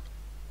targets.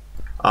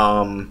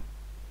 Um,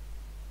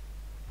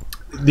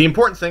 the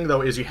important thing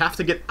though is you have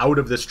to get out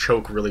of this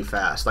choke really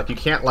fast. Like you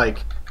can't like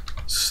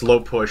slow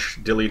push,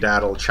 dilly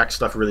daddle, check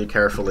stuff really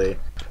carefully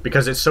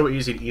because it's so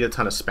easy to eat a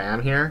ton of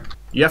spam here.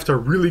 You have to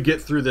really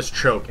get through this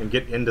choke and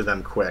get into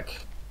them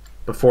quick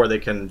before they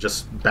can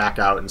just back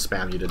out and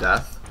spam you to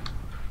death.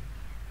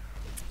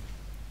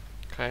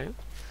 Okay.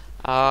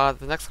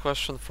 The next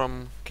question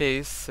from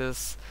Case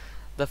is,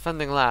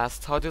 defending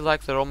last, how do you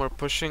like the roamer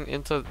pushing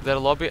into their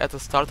lobby at the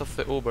start of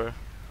the Uber?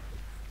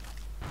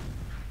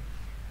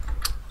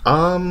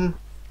 I mean,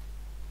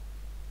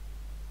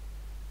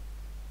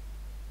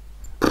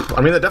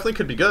 that definitely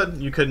could be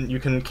good. You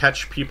can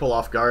catch people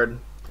off guard.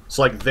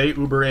 So like they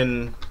Uber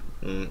in,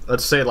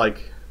 let's say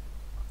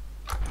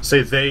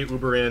they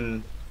Uber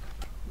in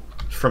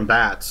from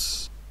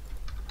bats,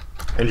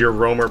 and your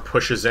roamer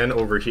pushes in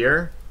over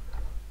here.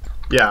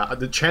 Yeah,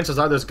 the chances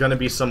are there's gonna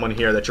be someone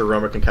here that your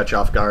roamer can catch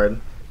off guard.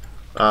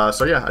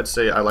 So yeah, I'd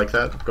say I like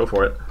that. Go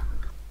for it.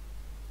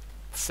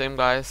 Same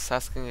guys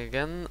asking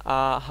again,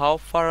 how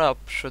far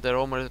up should a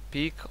roamer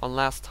peak on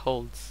last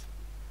holds?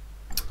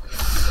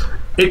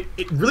 It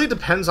really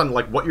depends on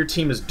like what your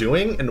team is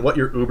doing and what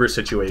your Uber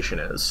situation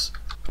is.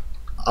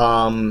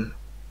 I mean,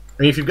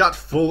 if you've got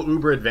full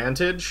Uber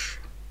advantage,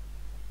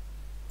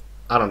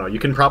 I don't know. You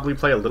can probably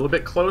play a little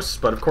bit close,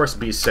 but of course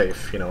be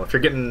safe. You know, if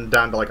you're getting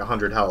down to like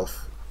 100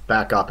 health,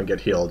 back up and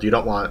get healed. You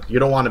don't want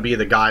to be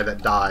the guy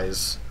that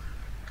dies.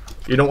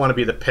 You don't want to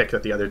be the pick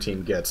that the other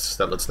team gets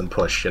that lets them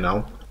push. You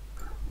know.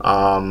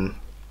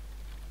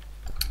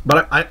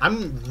 But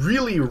I'm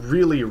really,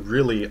 really,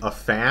 really a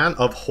fan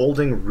of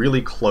holding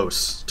really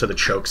close to the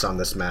chokes on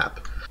this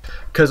map.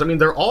 Because, I mean,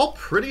 they're all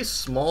pretty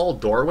small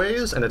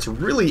doorways, and it's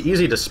really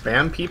easy to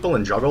spam people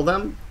and juggle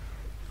them.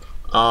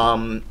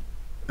 And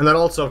that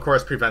also, of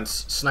course,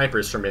 prevents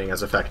snipers from being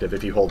as effective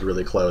if you hold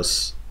really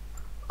close.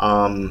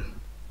 I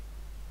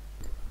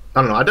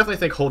don't know, I definitely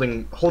think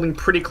holding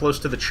pretty close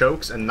to the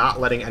chokes and not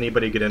letting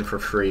anybody get in for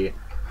free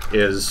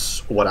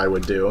is what I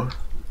would do.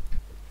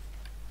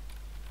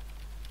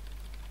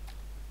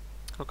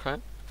 Okay.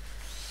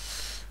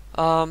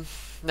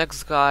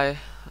 Next guy,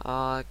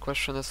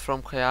 question is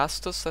from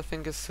Chiastus, I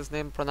think is his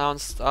name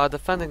pronounced.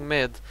 Defending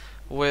mid,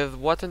 with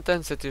what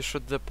intensity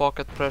should the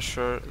pocket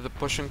pressure the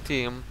pushing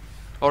team,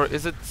 or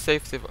is it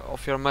safety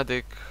of your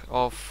medic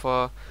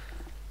of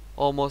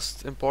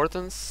almost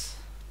importance?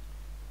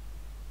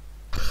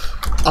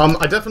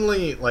 I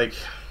definitely, like,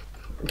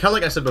 kind of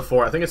like I said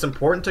before, I think it's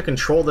important to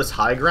control this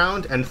high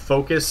ground and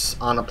focus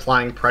on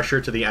applying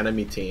pressure to the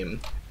enemy team.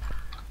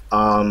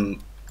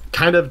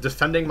 Kind of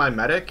defending my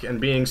medic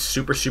and being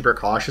super, super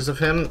cautious of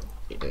him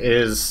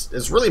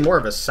is really more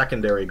of a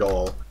secondary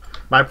goal.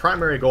 My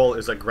primary goal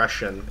is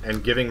aggression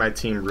and giving my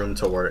team room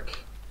to work.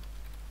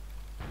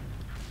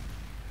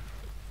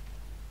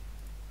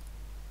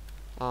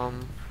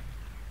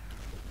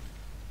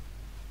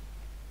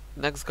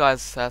 Next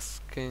guy's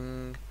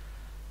asking,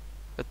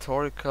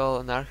 rhetorical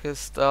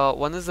anarchist,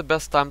 when is the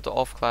best time to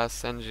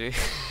off-class NG?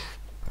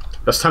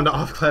 Best time to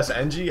off-class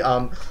NG?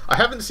 I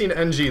haven't seen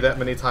NG that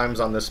many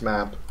times on this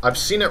map. I've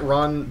seen it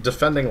run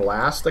defending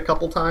last a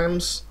couple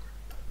times,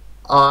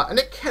 and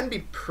it can be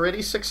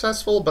pretty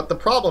successful, but the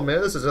problem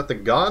is that the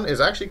gun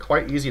is actually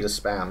quite easy to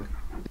spam.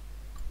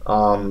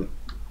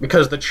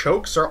 Because the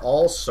chokes are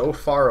all so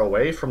far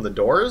away from the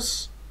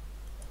doors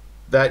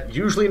that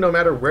usually no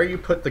matter where you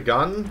put the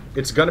gun,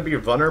 it's going to be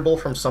vulnerable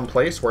from some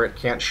place where it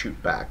can't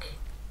shoot back.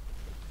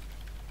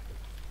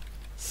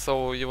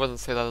 So you wouldn't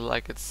say that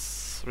like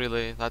it's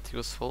really that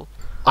useful?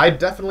 I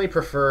definitely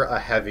prefer a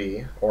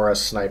heavy or a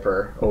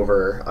sniper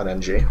over an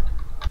NG.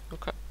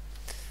 Okay.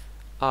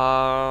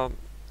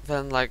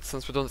 Then, like,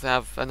 since we don't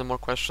have any more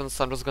questions,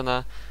 I'm just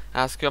gonna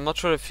ask you, I'm not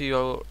sure if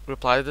you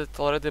replied it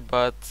already,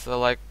 but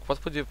like,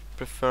 what would you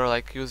prefer,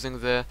 like using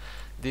the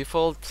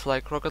default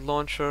like rocket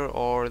launcher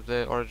or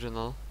the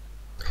original?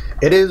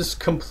 It is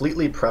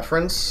completely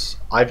preference.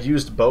 I've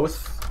used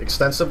both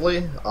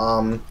extensively.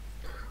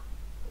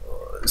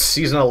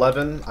 Season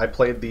 11, I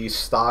played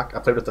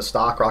with the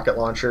stock rocket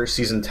launcher.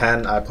 Season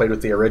 10, I played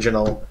with the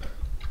original.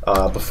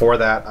 Before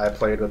that, I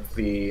played with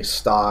the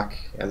stock,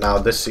 and now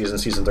this season,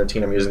 Season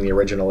 13, I'm using the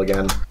original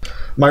again.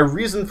 My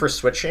reason for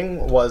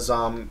switching was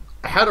I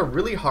had a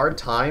really hard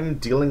time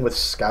dealing with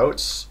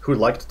scouts who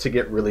liked to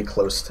get really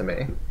close to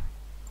me.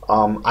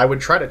 I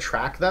would try to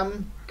track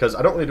them, because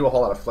I don't really do a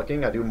whole lot of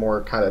flicking, I do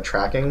more kind of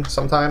tracking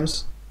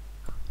sometimes.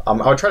 I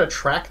would try to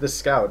track the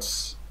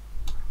scouts,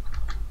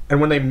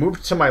 and when they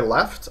moved to my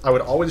left, I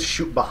would always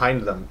shoot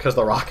behind them, because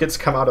the rockets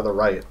come out of the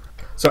right.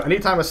 So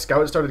anytime a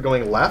scout started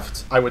going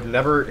left, I would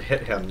never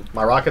hit him.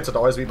 My rockets would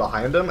always be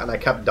behind him, and I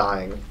kept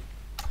dying.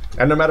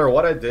 And no matter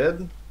what I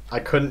did, I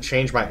couldn't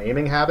change my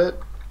aiming habit,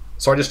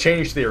 so I just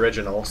changed to the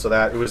original, so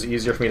that it was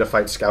easier for me to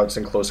fight scouts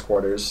in close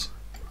quarters.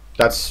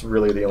 That's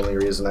really the only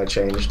reason I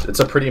changed.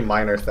 It's a pretty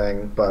minor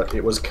thing, but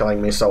it was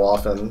killing me so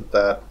often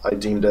that I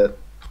deemed it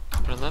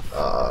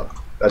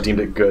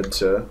good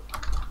to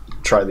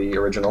try the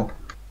original.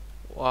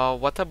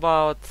 What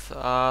about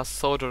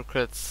soldier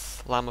crits?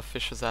 Llama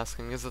Fish is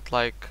asking, is it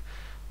like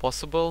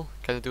possible?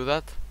 Can you do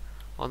that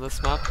on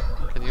this map?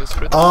 Can you use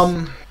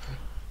crits?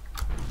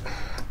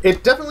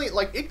 It definitely,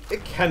 like,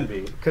 it can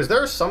be, because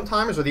there are some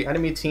times where the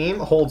enemy team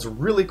holds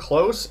really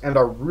close and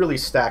are really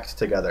stacked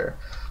together.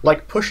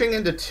 Like, pushing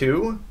into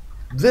 2,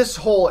 this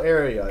whole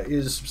area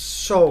is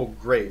so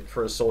great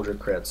for a soldier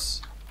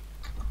crits.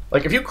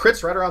 Like, if you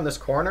crits right around this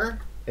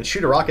corner and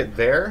shoot a rocket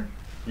there,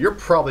 you're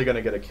probably going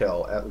to get a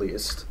kill, at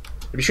least.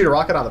 If you shoot a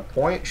rocket on the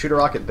point, shoot a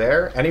rocket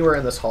there, anywhere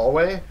in this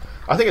hallway,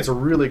 I think it's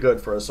really good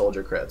for a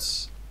soldier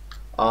crits.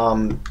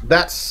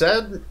 That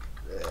said,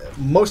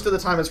 most of the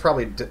time it's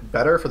probably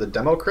better for the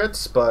demo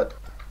crits, but,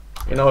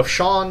 you know, if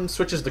Sean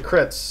switches to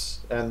crits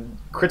and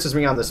crits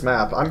me on this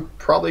map, I'm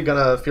probably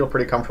gonna feel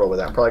pretty comfortable with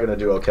that. I'm probably gonna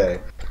do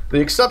okay. The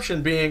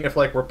exception being if,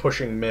 like, we're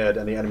pushing mid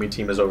and the enemy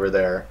team is over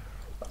there.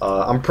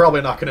 I'm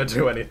probably not gonna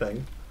do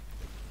anything.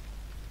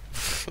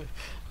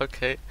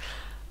 Okay.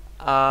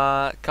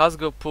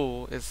 Kazgo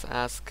Poo is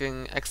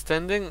asking,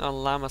 extending on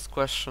Llama's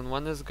question,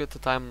 when is good to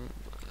time,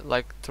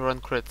 like, to run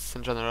crits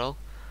in general?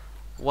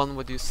 When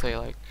would you say,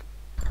 like?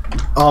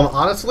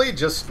 Honestly,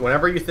 just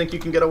whenever you think you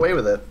can get away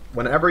with it.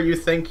 Whenever you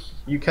think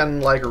you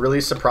can, like, really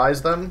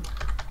surprise them,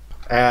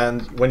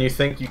 and when you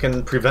think you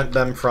can prevent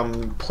them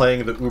from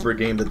playing the Uber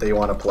game that they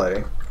want to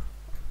play.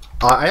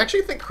 I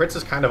actually think crits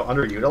is kind of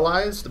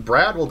underutilized.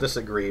 Brad will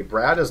disagree.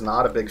 Brad is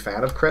not a big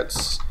fan of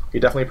crits. He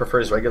definitely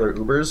prefers regular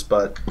Ubers,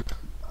 but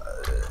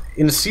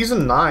in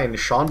Season 9,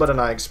 Seanbud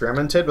and I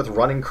experimented with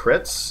running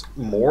crits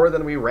more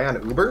than we ran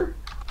Uber,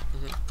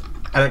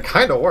 and it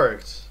kind of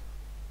worked.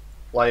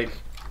 Like,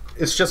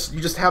 it's just,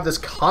 you just have this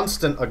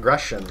constant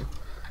aggression.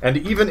 And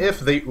even if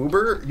they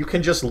Uber, you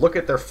can just look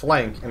at their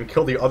flank and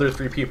kill the other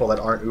 3 people that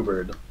aren't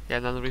Ubered. Yeah,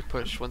 and then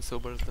repush once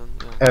Uber's done.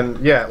 Yeah. And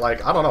yeah,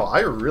 like, I don't know,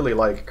 I really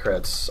like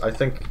crits. I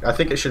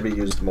think it should be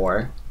used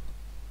more.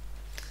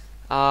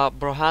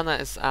 Brohana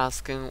is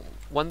asking,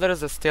 when there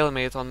is a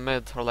stalemate on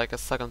mid or like a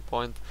second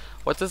point,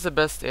 what is the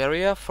best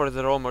area for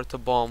the roamer to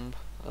bomb?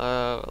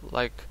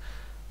 Like,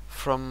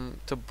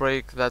 to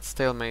break that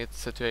stalemate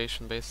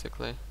situation,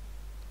 basically.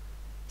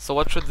 So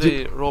what should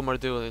the roamer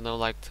do, you know,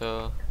 like,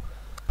 to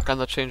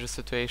kind of change the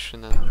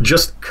situation? And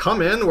just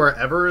come in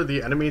wherever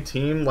the enemy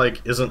team,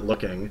 like, isn't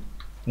looking.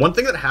 One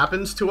thing that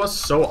happens to us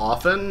so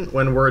often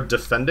when we're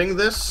defending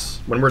this,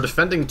 when we're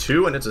defending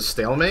 2 and it's a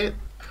stalemate,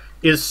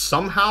 is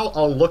somehow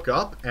I'll look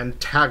up and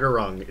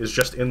Tagarung is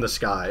just in the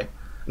sky.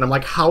 And I'm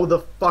like, how the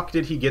fuck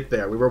did he get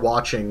there? We were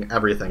watching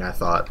everything, I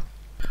thought.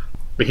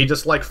 But he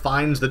just, like,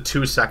 finds the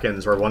 2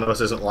 seconds where one of us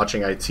isn't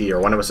watching IT,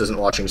 or one of us isn't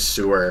watching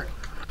sewer,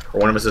 or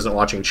one of us isn't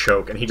watching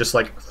choke, and he just,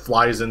 like,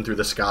 flies in through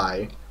the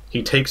sky.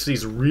 He takes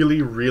these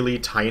really, really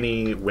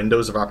tiny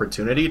windows of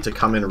opportunity to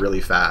come in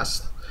really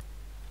fast.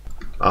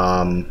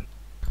 And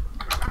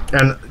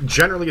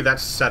generally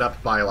that's set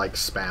up by, like,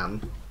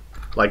 spam.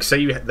 Like,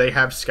 say they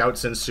have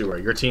scouts in sewer,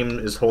 your team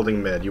is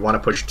holding mid, you want to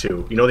push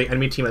 2. You know the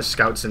enemy team has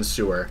scouts in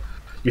sewer.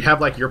 You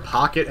have, like, your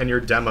pocket and your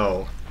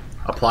demo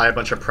apply a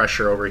bunch of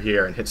pressure over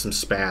here and hit some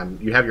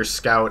spam. You have your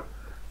scout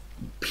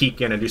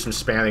peek in and do some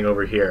spamming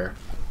over here.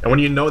 And when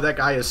you know that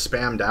guy is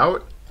spammed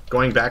out,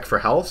 going back for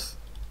health,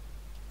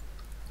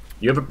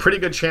 you have a pretty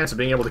good chance of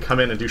being able to come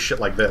in and do shit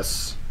like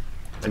this,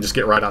 and just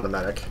get right on the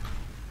medic.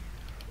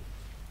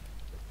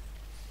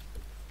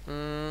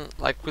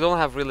 Like, we don't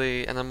have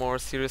really any more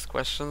serious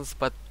questions,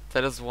 but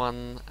there is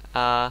one.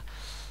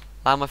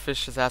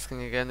 Llamafish is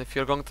asking again if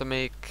you're going to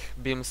make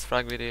Beam's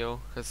frag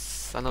video,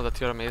 because I know that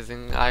you're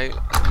amazing. I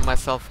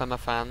myself am a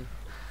fan.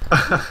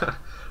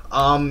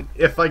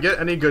 If I get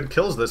any good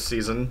kills this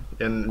season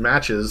in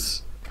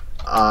matches,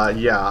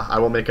 yeah, I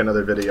will make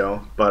another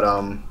video. But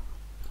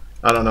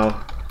I don't know.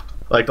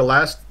 Like the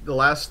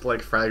last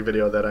like frag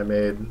video that I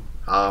made,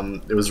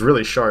 it was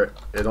really short.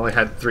 It only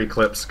had 3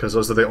 clips because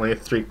those are the only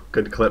 3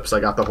 good clips I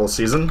got the whole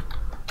season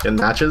in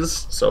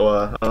matches. So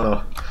I don't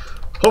know.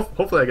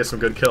 Hopefully I get some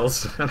good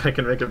kills and I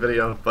can make a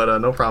video, but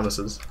no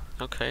promises.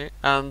 Okay,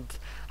 and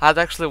I had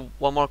actually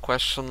one more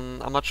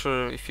question. I'm not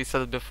sure if you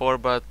said it before,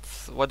 but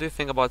what do you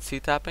think about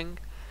C-tapping?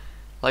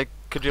 Like,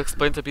 could you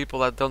explain to people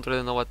that don't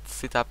really know what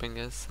C-tapping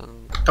is?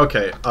 And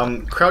okay,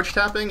 crouch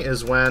tapping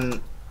is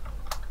when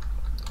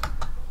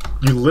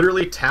you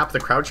literally tap the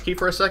crouch key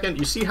for a second.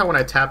 You see how when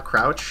I tap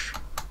crouch,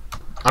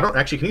 I don't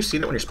actually, can you see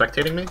that when you're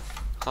spectating me?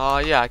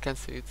 Yeah, I can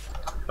see it.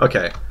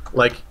 Okay,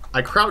 like,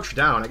 I crouch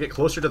down, I get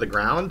closer to the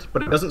ground,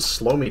 but it doesn't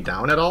slow me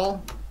down at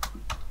all.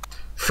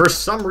 For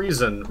some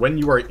reason, when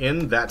you are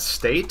in that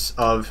state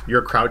of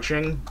you're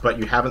crouching, but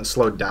you haven't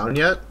slowed down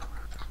yet,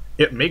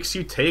 it makes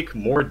you take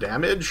more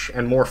damage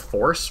and more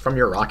force from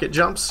your rocket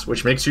jumps,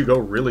 which makes you go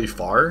really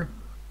far.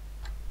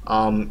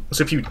 So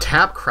if you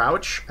tap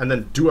crouch and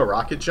then do a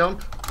rocket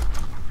jump,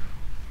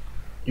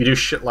 you do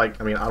shit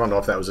like, I mean, I don't know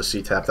if that was a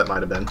C-tap, that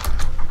might have been.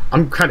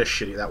 I'm kind of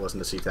shitty that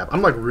wasn't a C-tap.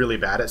 I'm like really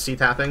bad at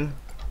C-tapping,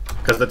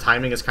 because the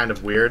timing is kind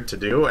of weird to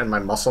do, and my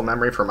muscle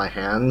memory for my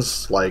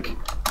hands, like,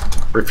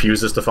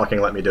 refuses to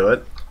fucking let me do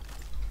it.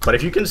 But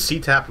if you can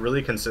C-tap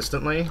really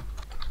consistently,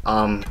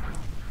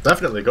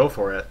 definitely go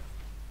for it.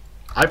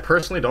 I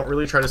personally don't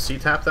really try to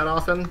C-tap that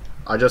often.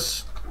 I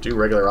just do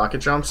regular rocket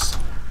jumps.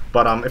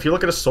 But if you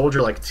look at a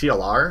soldier like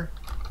TLR,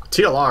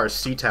 TLR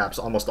C-taps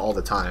almost all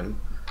the time.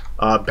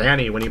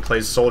 Banny, when he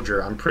plays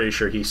Soldier, I'm pretty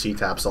sure he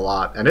C-taps a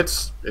lot, and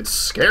it's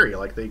scary.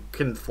 Like, they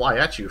can fly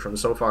at you from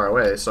so far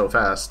away so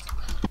fast.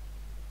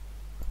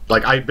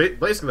 Like,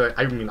 basically,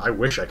 I mean, I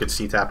wish I could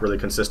C-tap really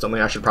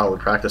consistently. I should probably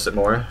practice it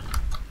more.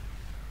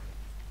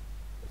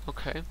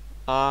 Okay.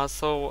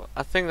 So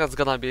I think that's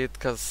gonna be it,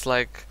 cause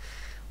like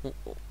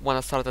when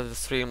I started the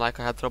stream, like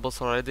I had troubles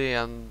already,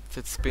 and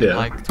it's been Yeah.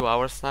 like 2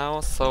 hours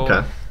now. So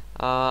Okay.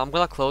 I'm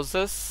gonna close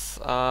this.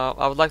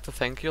 I would like to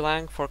thank you,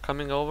 Lang, for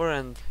coming over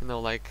and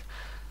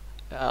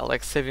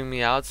like saving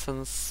me out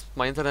since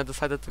my internet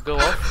decided to go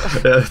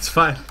off. Yeah, it's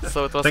fine.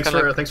 So it was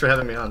Thanks for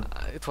having me on.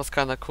 it was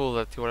kind of cool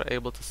that you were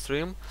able to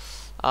stream.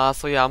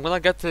 So yeah, I'm gonna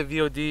get the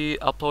VOD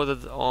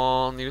uploaded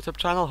on YouTube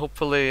channel.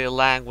 Hopefully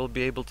Lang will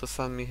be able to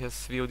send me his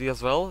VOD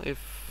as well if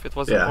it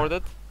was Yeah.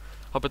 recorded.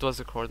 Hope it was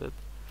recorded.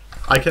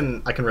 I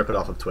can rip it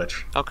off of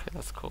Twitch. Okay,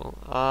 that's cool.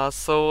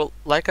 So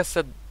like I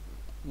said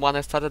when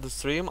I started the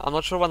stream, I'm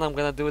not sure when I'm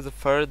gonna do the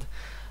third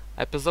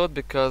episode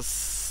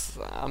because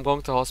I'm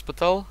going to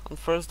hospital on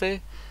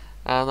Thursday,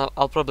 and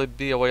I'll probably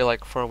be away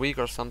like for a week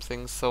or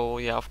something. So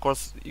yeah, of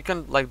course you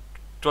can like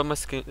join my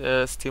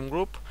Steam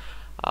group,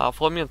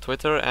 follow me on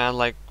Twitter, and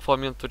like follow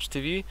me on Twitch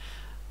TV.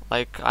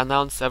 Like I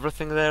announce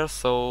everything there.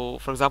 So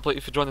for example,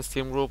 if you join the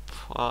Steam group,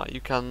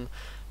 you can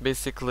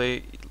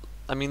basically,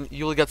 I mean,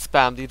 you will get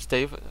spammed each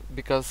day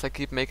because I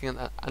keep making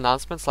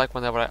announcements like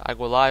whenever I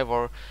go live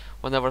or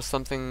whenever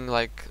something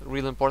like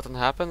really important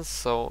happens.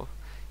 So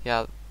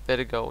yeah, there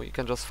you go. You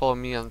can just follow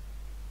me and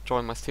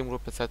join my Steam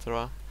group,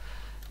 etc.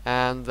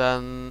 And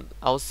then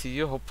I'll see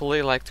you hopefully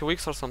in like 2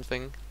 weeks or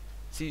something.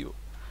 See you.